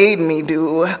say made me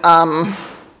do,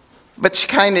 but she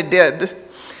kind of did.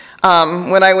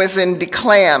 When I was in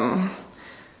DeClam,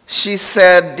 she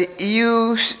said,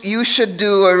 you should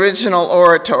do original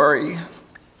oratory.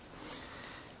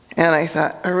 And I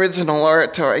thought, original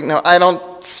oratory? No, I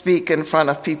don't speak in front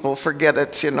of people, forget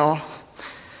it, you know.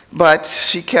 But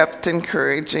she kept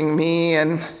encouraging me,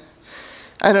 and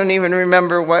I don't even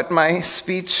remember what my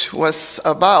speech was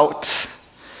about.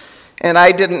 And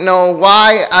I didn't know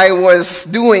why I was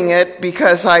doing it,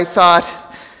 because I thought,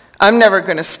 I'm never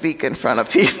going to speak in front of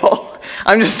people.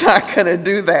 I'm just not going to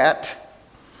do that.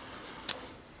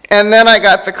 And then I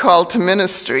got the call to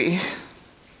ministry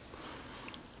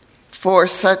for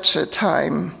such a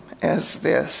time as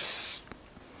this.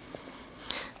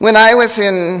 When I was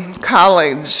in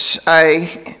college,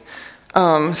 I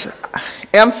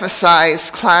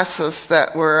emphasized classes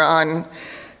that were on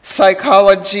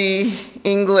psychology,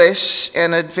 English,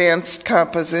 and advanced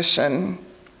composition.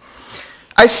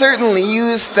 I certainly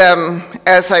used them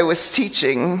as I was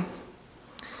teaching,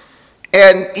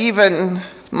 and even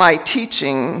my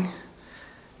teaching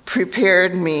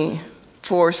prepared me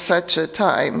for such a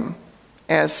time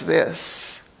as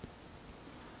this.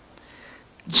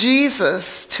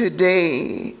 Jesus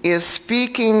today is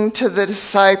speaking to the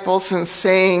disciples and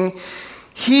saying,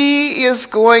 He is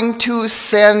going to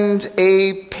send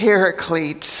a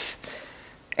paraclete,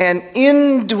 an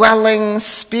indwelling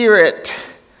spirit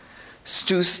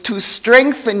to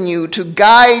strengthen you, to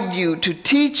guide you, to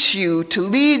teach you, to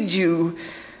lead you,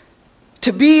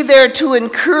 to be there to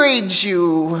encourage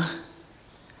you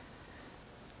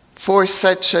for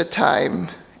such a time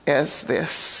as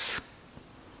this.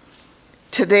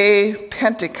 Today,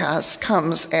 Pentecost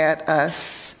comes at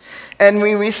us, and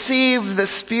we receive the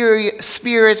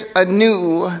Spirit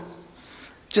anew,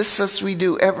 just as we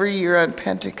do every year on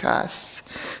Pentecost,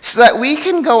 so that we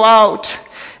can go out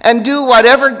and do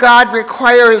whatever God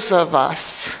requires of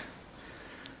us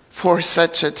for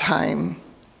such a time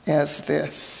as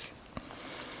this.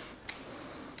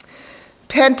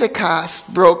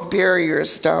 Pentecost broke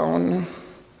barriers down.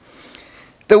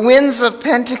 The winds of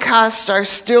Pentecost are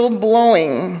still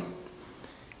blowing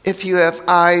if you have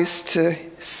eyes to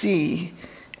see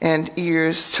and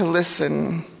ears to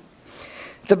listen.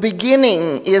 The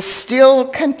beginning is still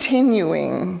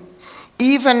continuing,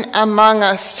 even among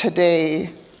us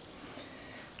today.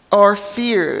 Our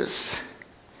fears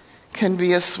can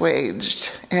be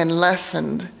assuaged and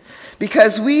lessened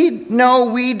because we know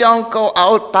we don't go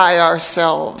out by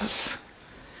ourselves.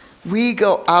 We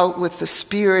go out with the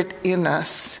Spirit in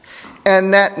us,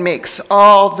 and that makes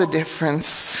all the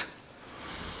difference.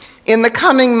 In the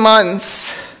coming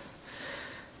months,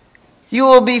 you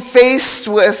will be faced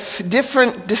with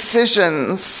different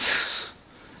decisions.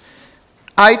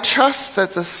 I trust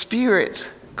that the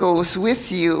Spirit goes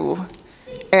with you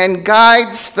and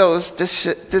guides those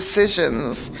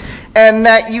decisions, and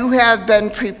that you have been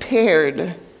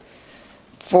prepared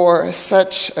for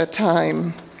such a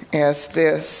time as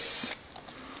this.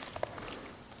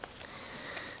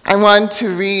 I want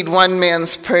to read one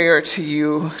man's prayer to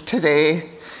you today.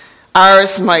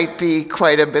 Ours might be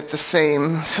quite a bit the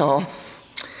same, so.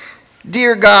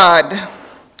 Dear God,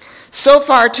 so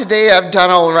far today I've done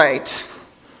all right.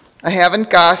 I haven't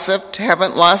gossiped,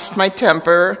 haven't lost my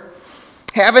temper,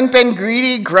 haven't been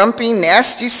greedy, grumpy,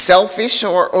 nasty, selfish,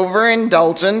 or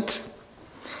overindulgent.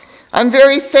 I'm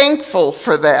very thankful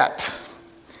for that.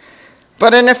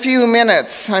 But in a few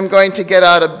minutes, I'm going to get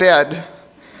out of bed.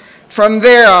 From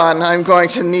there on, I'm going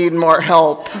to need more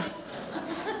help.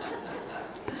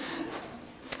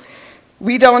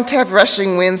 We don't have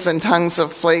rushing winds and tongues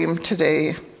of flame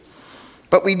today,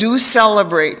 but we do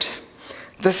celebrate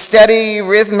the steady,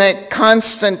 rhythmic,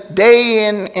 constant, day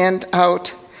in and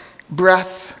out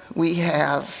breath we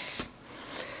have.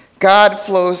 God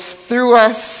flows through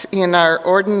us in our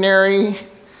ordinary,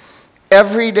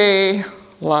 everyday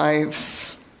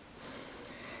lives.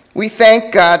 We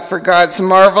thank God for God's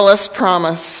marvelous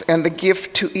promise and the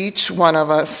gift to each one of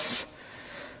us.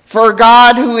 For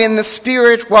God, who in the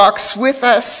Spirit walks with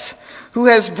us, who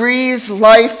has breathed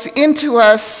life into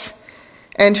us,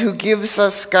 and who gives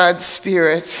us God's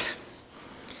Spirit.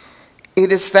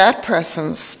 It is that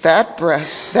presence, that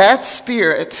breath, that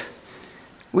Spirit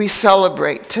we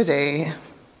celebrate today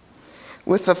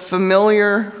with a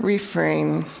familiar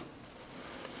refrain.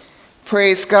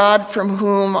 Praise God, from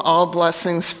whom all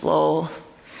blessings flow.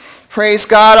 Praise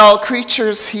God, all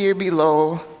creatures here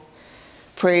below.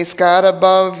 Praise God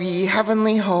above, ye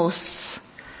heavenly hosts.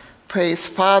 Praise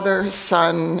Father,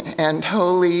 Son, and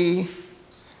Holy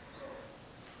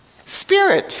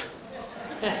Spirit.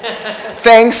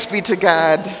 Thanks be to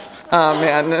God.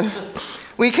 Amen.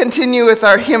 We continue with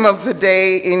our hymn of the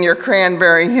day in your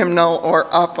Cranberry hymnal or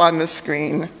up on the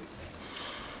screen.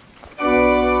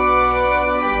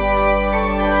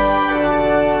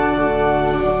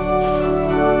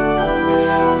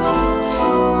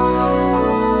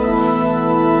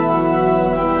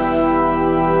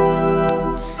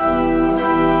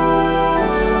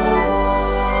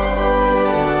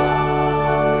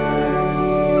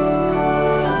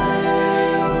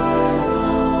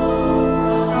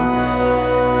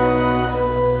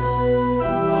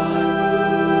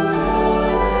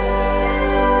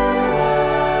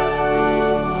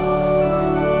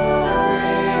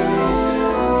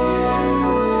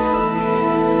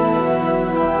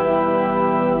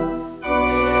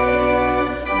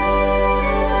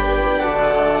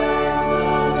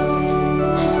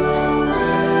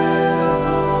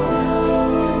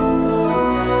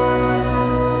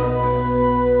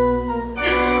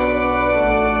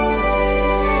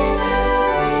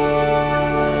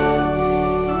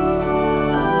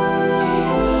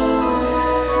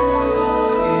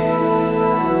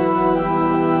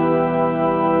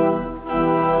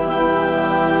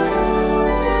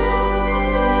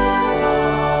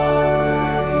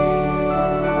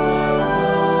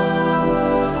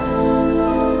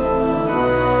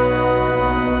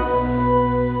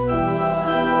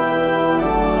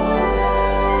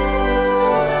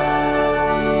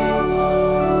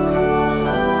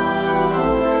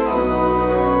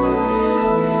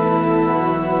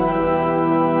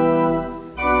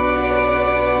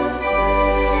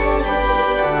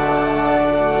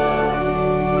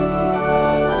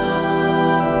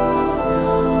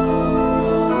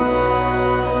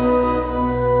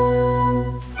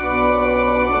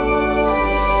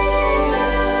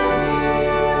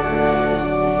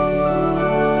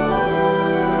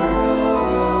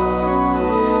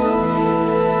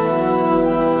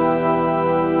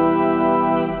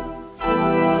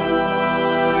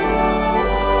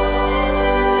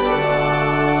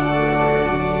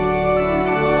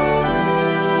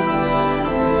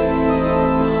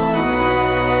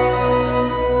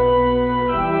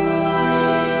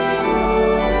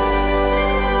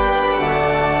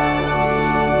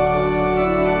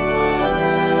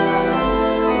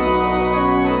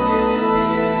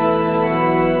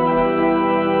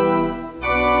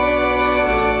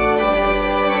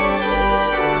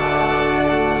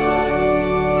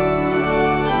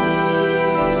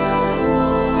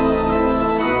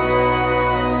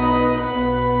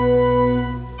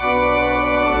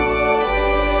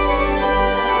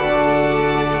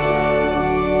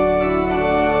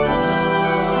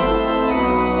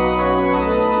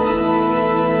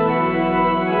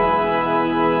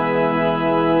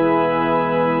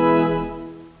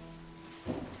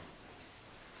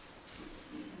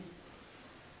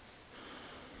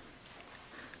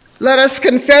 Let us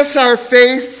confess our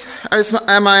faith.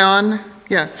 Am I on?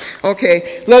 Yeah,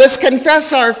 okay. Let us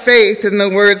confess our faith in the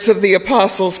words of the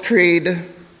Apostles' Creed.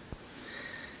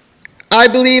 I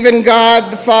believe in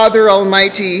God, the Father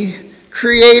Almighty,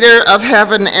 creator of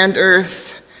heaven and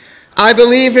earth. I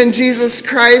believe in Jesus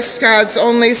Christ, God's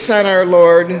only Son, our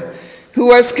Lord, who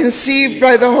was conceived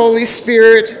by the Holy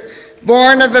Spirit,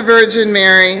 born of the Virgin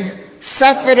Mary,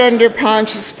 suffered under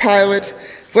Pontius Pilate,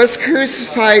 was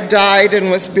crucified, died, and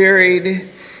was buried.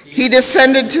 He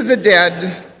descended to the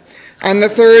dead. On the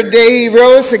third day he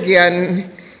rose again.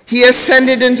 He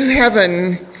ascended into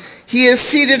heaven. He is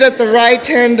seated at the right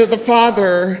hand of the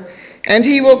Father, and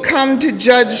he will come to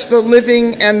judge the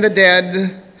living and the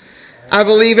dead. I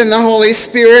believe in the Holy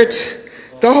Spirit,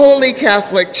 the Holy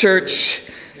Catholic Church,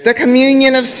 the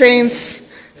communion of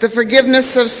saints, the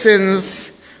forgiveness of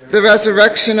sins, the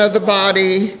resurrection of the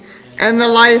body, and the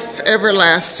life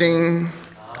everlasting.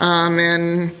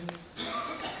 Amen.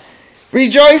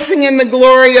 Rejoicing in the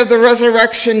glory of the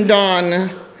resurrection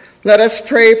dawn, let us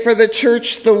pray for the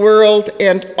church, the world,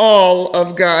 and all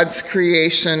of God's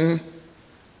creation.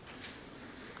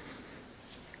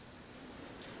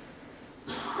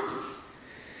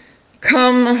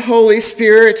 Come, Holy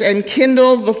Spirit, and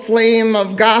kindle the flame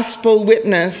of gospel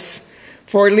witness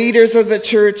for leaders of the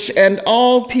church and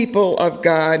all people of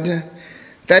God,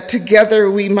 that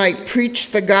together we might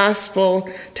preach the gospel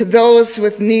to those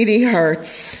with needy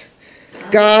hearts.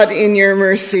 God, in your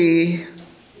mercy.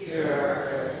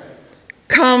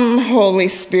 Come, Holy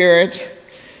Spirit,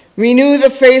 renew the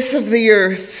face of the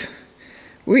earth.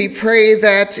 We pray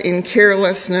that in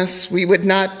carelessness we would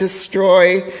not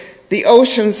destroy the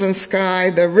oceans and sky,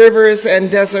 the rivers and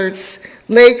deserts,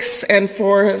 lakes and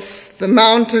forests, the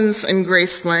mountains and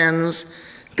gracelands.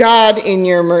 God, in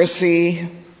your mercy.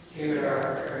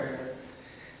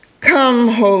 Come,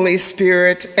 Holy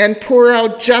Spirit, and pour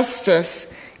out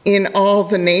justice in all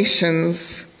the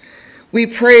nations. We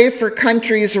pray for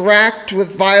countries racked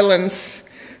with violence,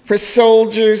 for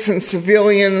soldiers and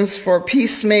civilians, for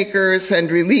peacemakers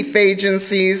and relief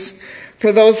agencies,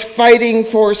 for those fighting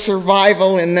for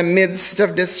survival in the midst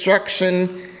of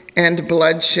destruction and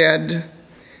bloodshed.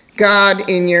 God,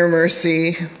 in your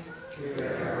mercy.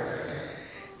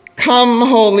 Come,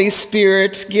 Holy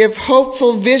Spirit, give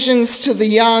hopeful visions to the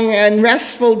young and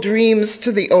restful dreams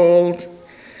to the old.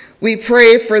 We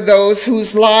pray for those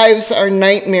whose lives are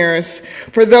nightmares,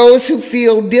 for those who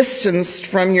feel distanced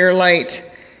from your light,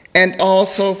 and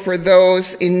also for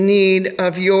those in need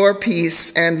of your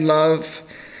peace and love,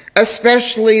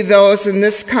 especially those in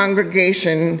this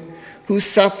congregation who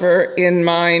suffer in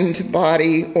mind,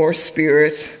 body, or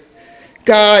spirit.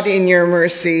 God, in your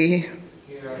mercy.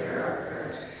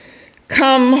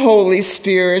 Come, Holy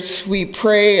Spirit, we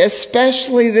pray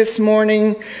especially this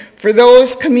morning for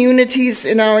those communities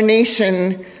in our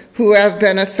nation who have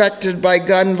been affected by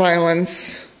gun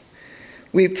violence.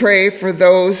 We pray for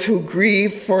those who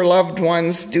grieve for loved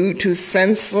ones due to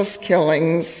senseless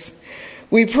killings.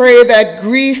 We pray that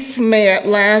grief may at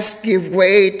last give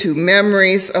way to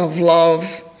memories of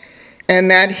love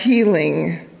and that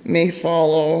healing may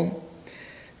follow.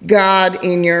 God,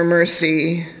 in your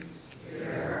mercy.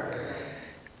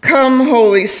 Come,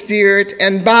 Holy Spirit,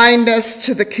 and bind us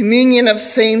to the communion of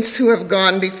saints who have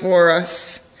gone before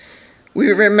us.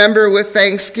 We remember with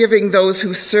thanksgiving those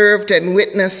who served and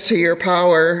witnessed to your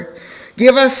power.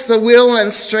 Give us the will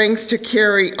and strength to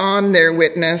carry on their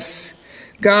witness.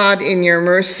 God, in your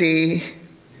mercy.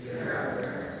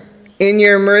 In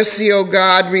your mercy, O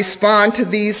God, respond to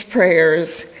these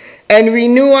prayers and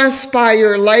renew us by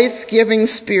your life-giving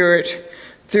Spirit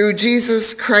through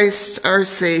Jesus Christ, our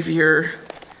Savior.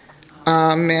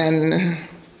 Amen.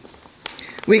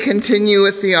 We continue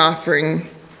with the offering.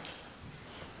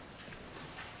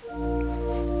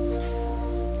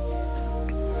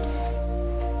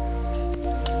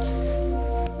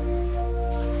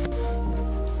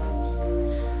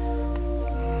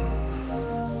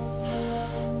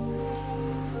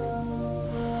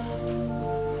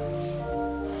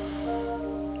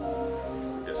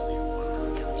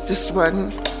 Just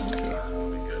one.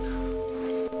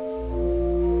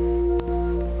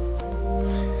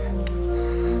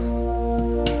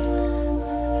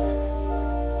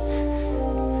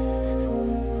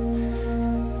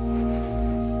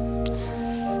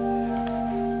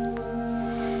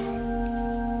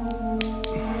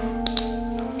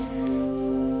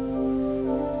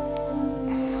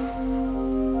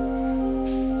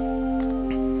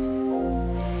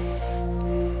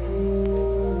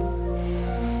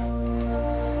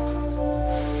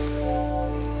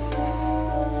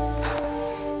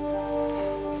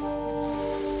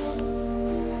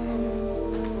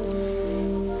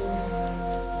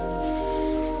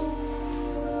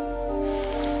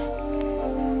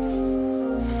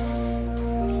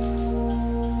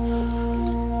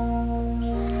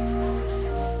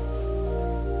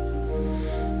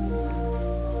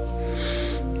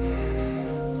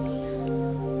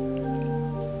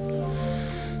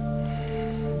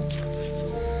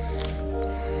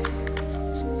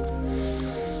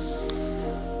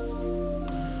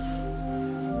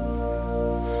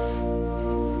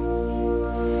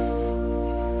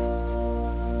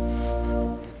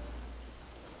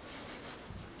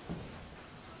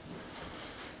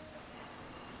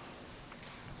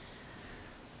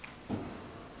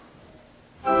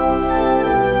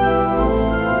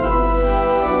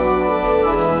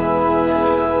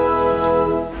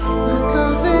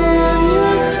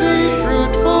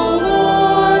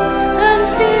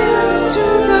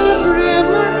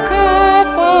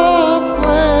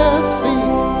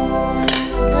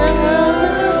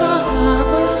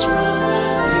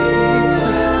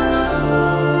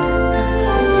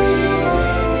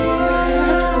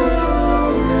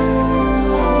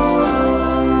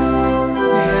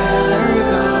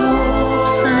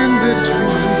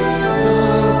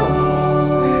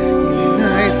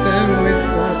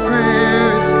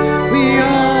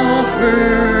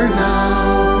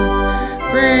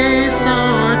 grace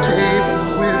our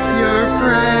table with your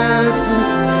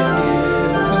presence.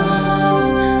 Give us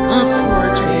a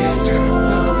foretaste of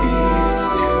the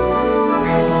feast.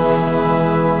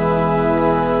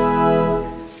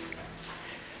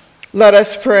 Let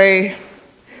us pray.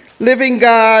 Living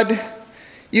God,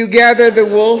 you gather the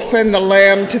wolf and the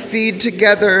lamb to feed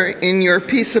together in your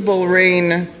peaceable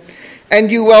reign, and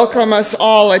you welcome us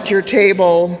all at your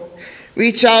table.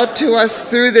 Reach out to us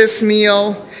through this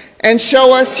meal and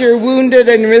show us your wounded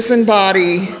and risen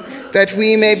body, that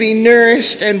we may be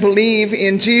nourished and believe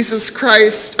in Jesus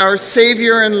Christ, our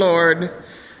Savior and Lord.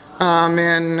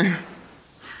 Amen.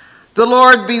 The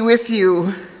Lord be with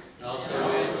you.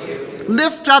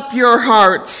 Lift up your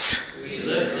hearts. We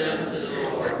lift them to the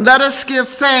Lord. Let us give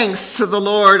thanks to the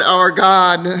Lord our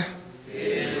God. It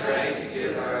is right to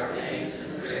give our thanks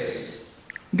and praise.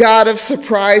 God of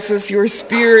surprises, your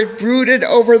Spirit brooded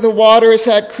over the waters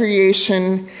at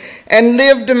creation and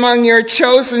lived among your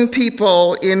chosen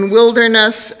people in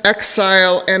wilderness,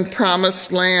 exile, and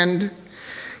promised land.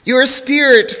 Your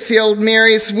Spirit filled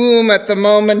Mary's womb at the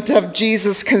moment of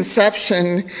Jesus'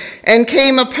 conception and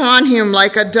came upon him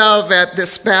like a dove at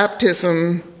this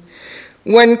baptism.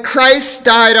 When Christ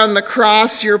died on the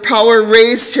cross, your power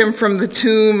raised him from the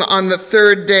tomb on the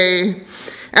third day,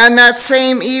 and that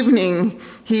same evening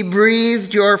he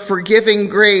breathed your forgiving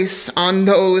grace on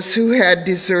those who had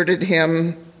deserted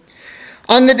him.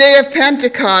 On the day of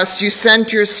Pentecost, you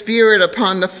sent your Spirit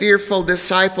upon the fearful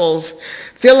disciples,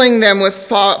 filling them with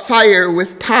fire,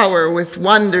 with power, with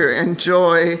wonder and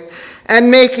joy,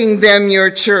 and making them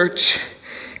your church.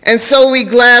 And so we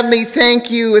gladly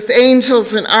thank you with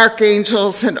angels and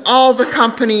archangels and all the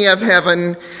company of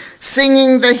heaven,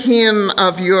 singing the hymn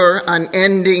of your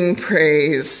unending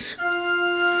praise.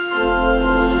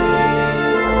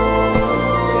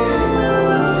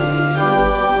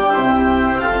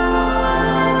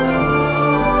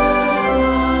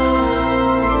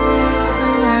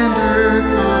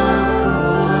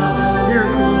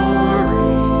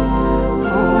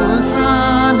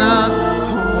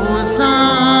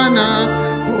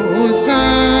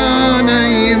 Hosanna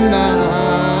in the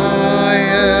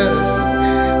highest.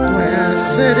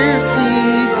 Blessed is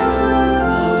he who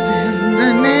comes in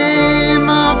the name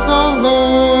of the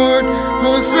Lord.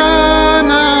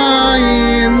 Hosanna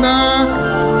in the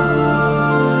highest.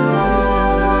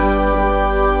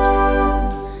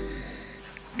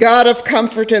 God of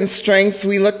comfort and strength,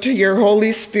 we look to your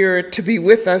Holy Spirit to be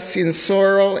with us in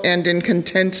sorrow and in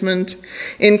contentment,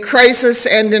 in crisis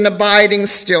and in abiding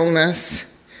stillness.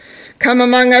 Come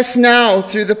among us now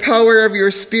through the power of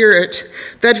your Spirit,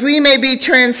 that we may be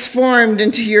transformed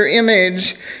into your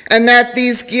image, and that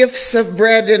these gifts of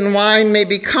bread and wine may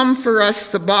become for us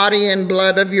the body and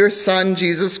blood of your Son,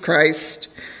 Jesus Christ,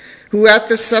 who at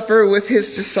the supper with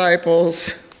his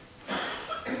disciples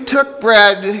took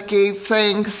bread, gave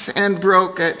thanks, and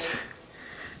broke it,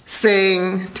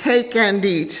 saying, "Take and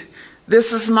eat.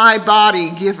 This is my body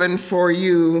given for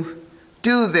you.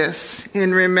 Do this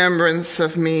in remembrance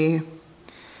of me."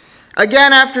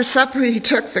 Again, after supper, he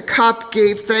took the cup,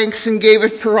 gave thanks, and gave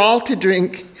it for all to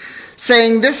drink,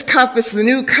 saying, "This cup is the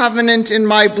new covenant in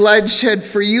my blood, shed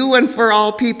for you and for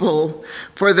all people,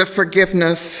 for the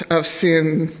forgiveness of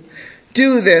sins.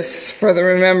 Do this for the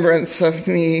remembrance of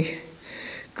me."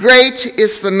 Great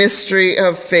is the mystery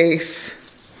of faith.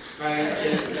 Christ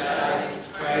is died,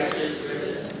 Christ is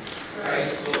risen,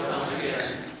 Christ will come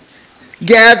again.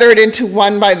 Gathered into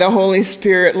one by the Holy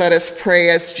Spirit, let us pray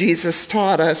as Jesus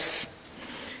taught us.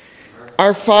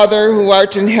 Our Father, who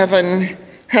art in heaven,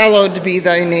 hallowed be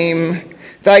thy name.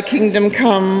 Thy kingdom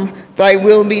come, thy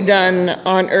will be done,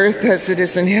 on earth as it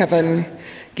is in heaven.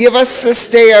 Give us this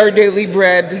day our daily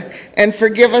bread, and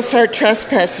forgive us our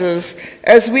trespasses,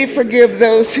 as we forgive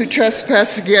those who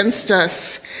trespass against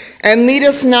us. And lead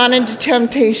us not into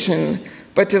temptation,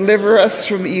 but deliver us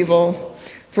from evil.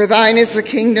 For thine is the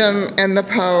kingdom, and the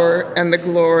power, and the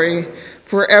glory,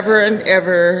 forever and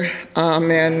ever.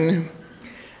 Amen.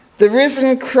 The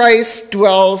risen Christ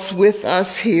dwells with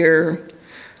us here.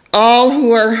 All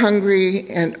who are hungry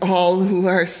and all who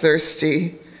are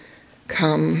thirsty,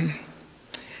 come.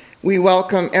 We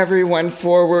welcome everyone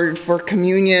forward for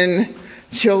communion.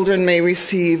 Children may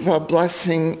receive a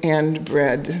blessing and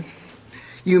bread.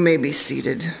 You may be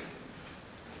seated.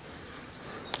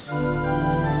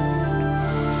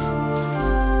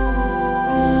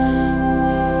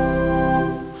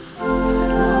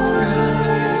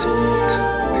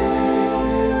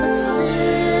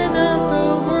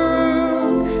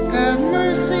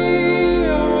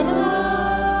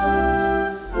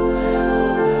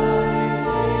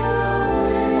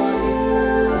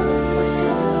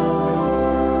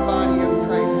 Body of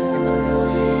Christ.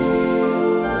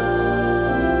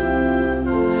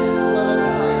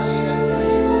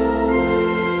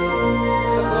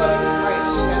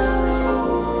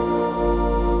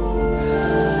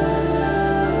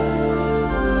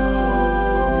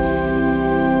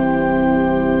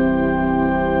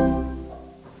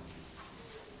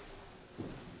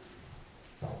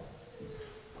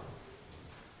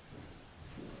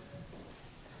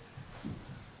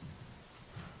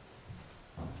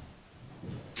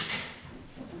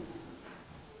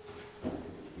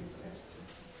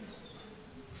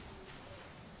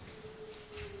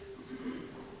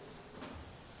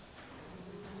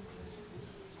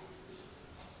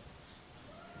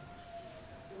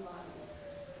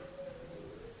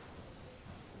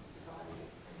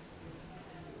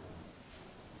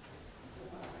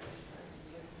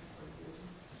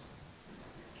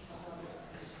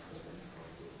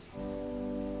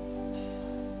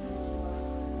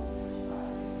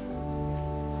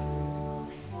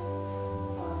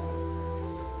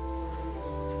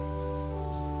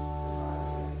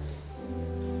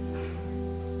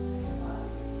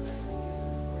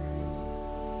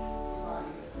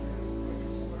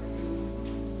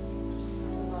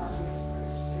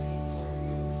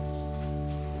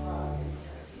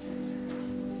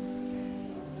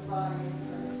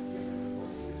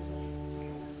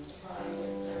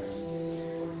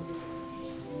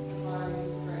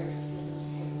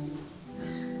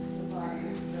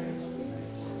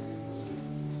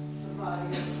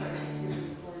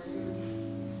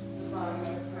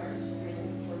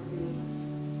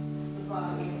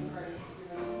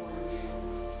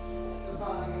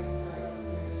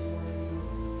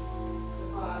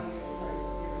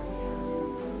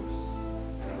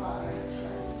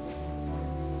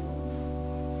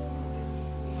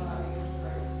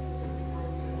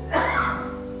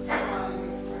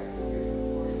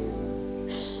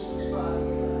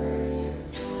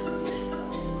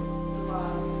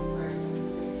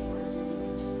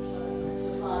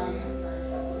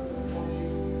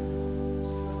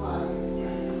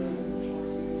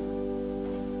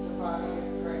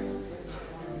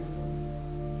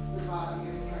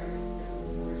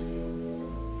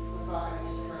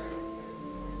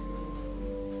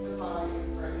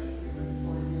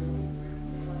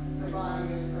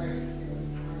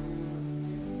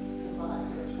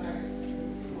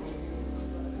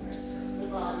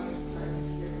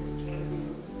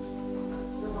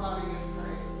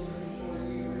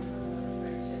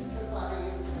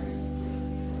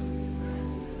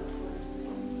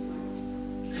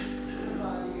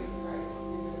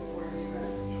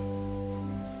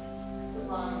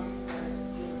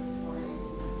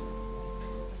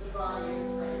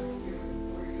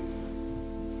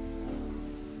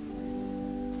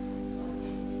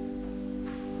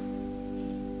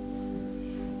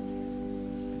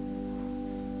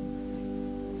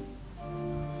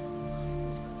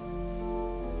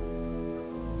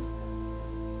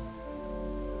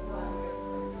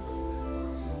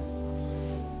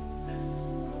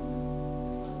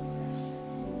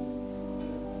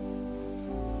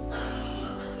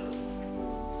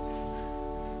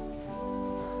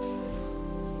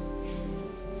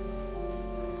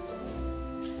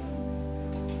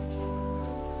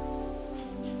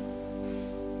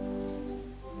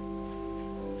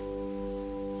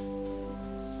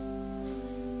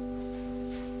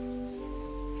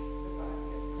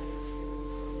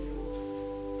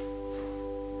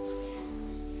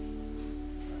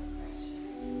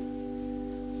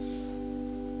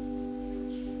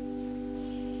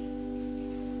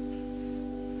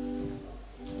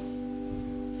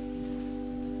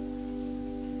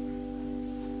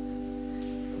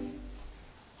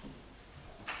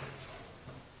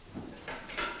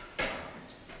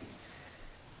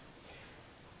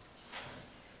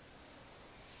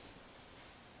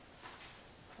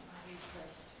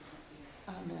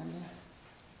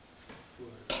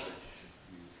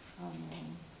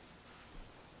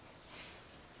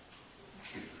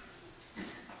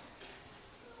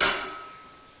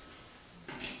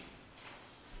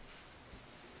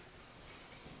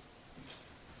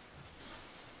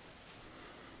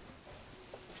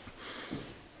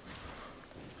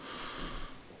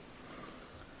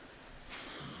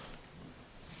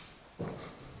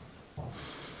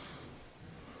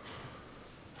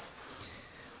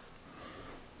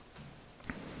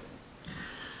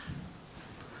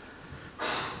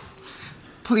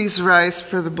 Please rise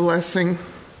for the blessing.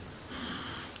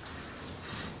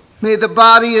 May the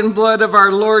body and blood of our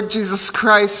Lord Jesus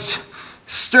Christ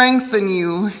strengthen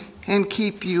you and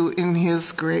keep you in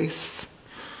his grace.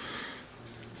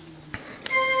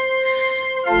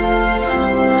 Praise,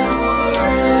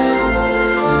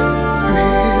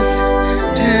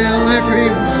 tell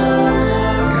everyone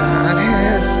God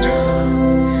has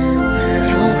done.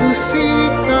 Let all who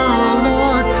seek the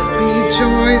Lord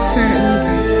rejoice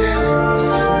and be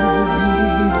so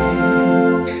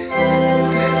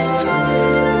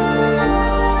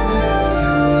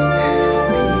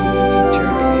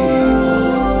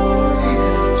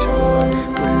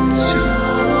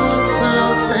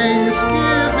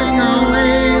Thanksgiving,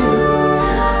 hallelujah.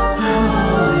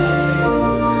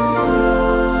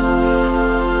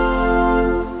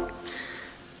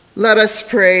 Let us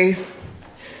pray.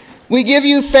 We give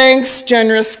you thanks,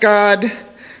 generous God,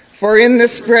 for in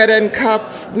this bread and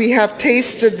cup we have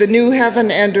tasted the new heaven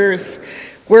and earth,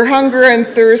 where hunger and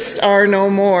thirst are no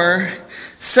more.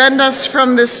 Send us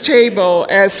from this table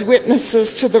as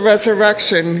witnesses to the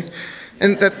resurrection,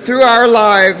 and that through our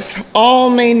lives all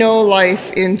may know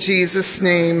life in Jesus'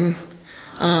 name.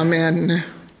 Amen.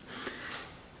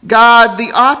 God,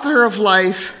 the author of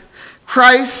life,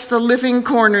 Christ, the living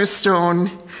cornerstone,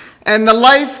 and the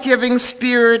life-giving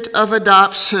spirit of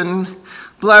adoption,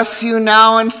 bless you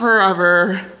now and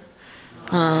forever.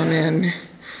 Amen.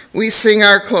 We sing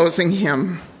our closing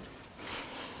hymn.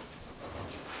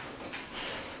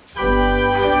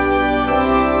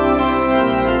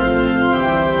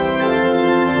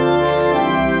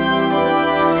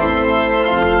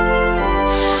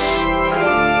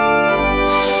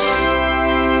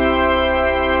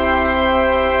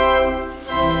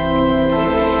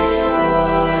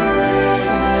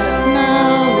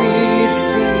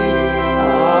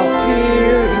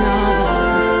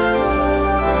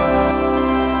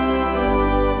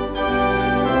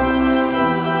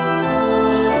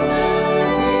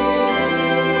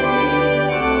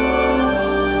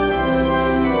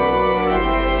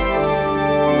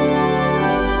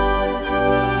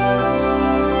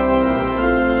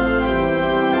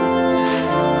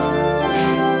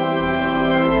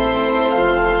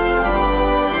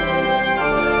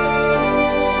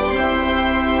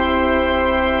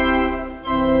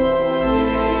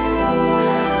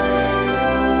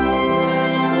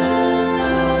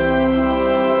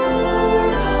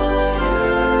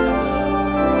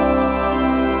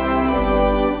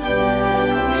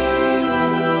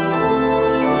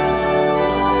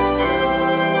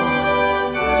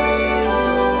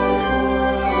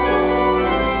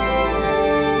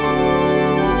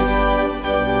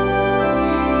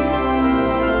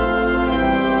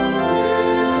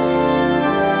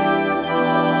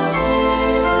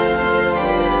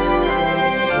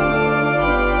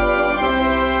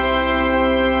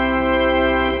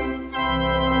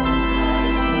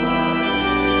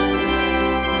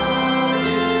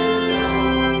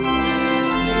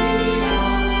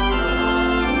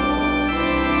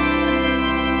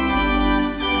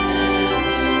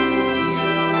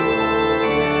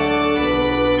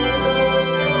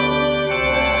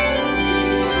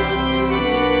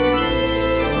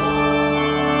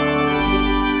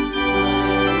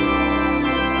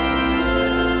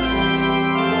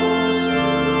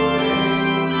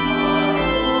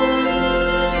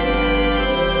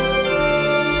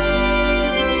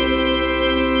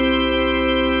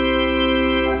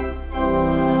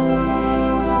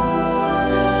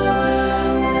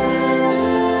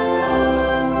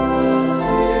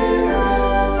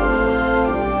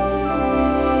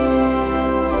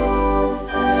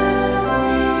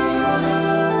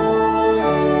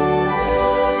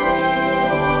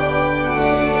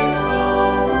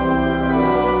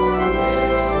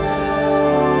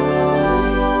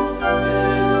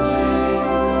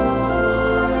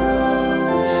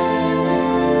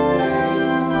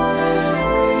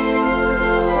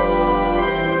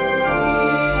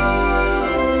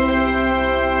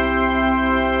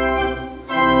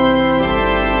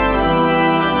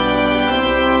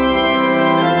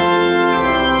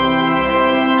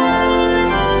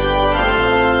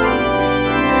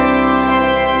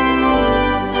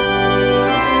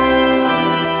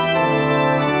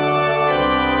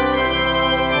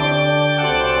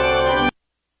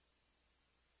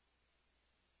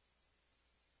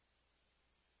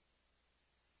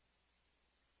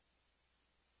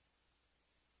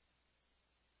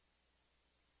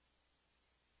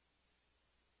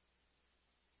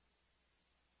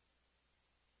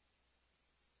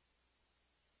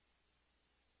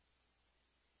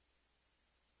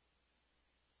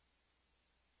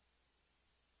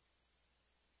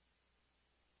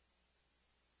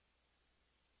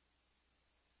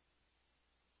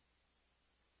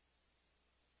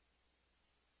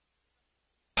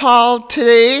 Paul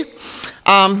today.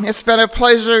 It's been a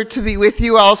pleasure to be with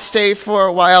you. I'll stay for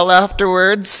a while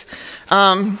afterwards.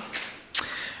 I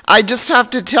just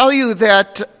have to tell you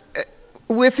that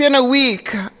within a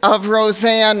week of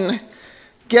Roseanne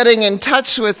getting in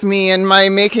touch with me and my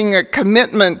making a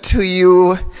commitment to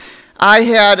you, I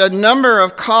had a number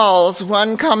of calls,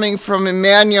 one coming from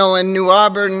Emmanuel in New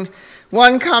Auburn,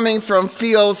 one coming from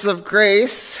Fields of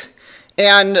Grace,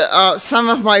 and some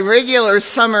of my regular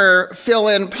summer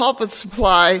fill-in pulpit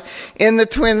supply in the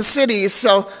Twin Cities.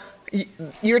 So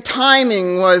your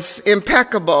timing was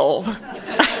impeccable.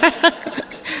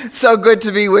 So good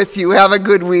to be with you. Have a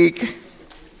good week.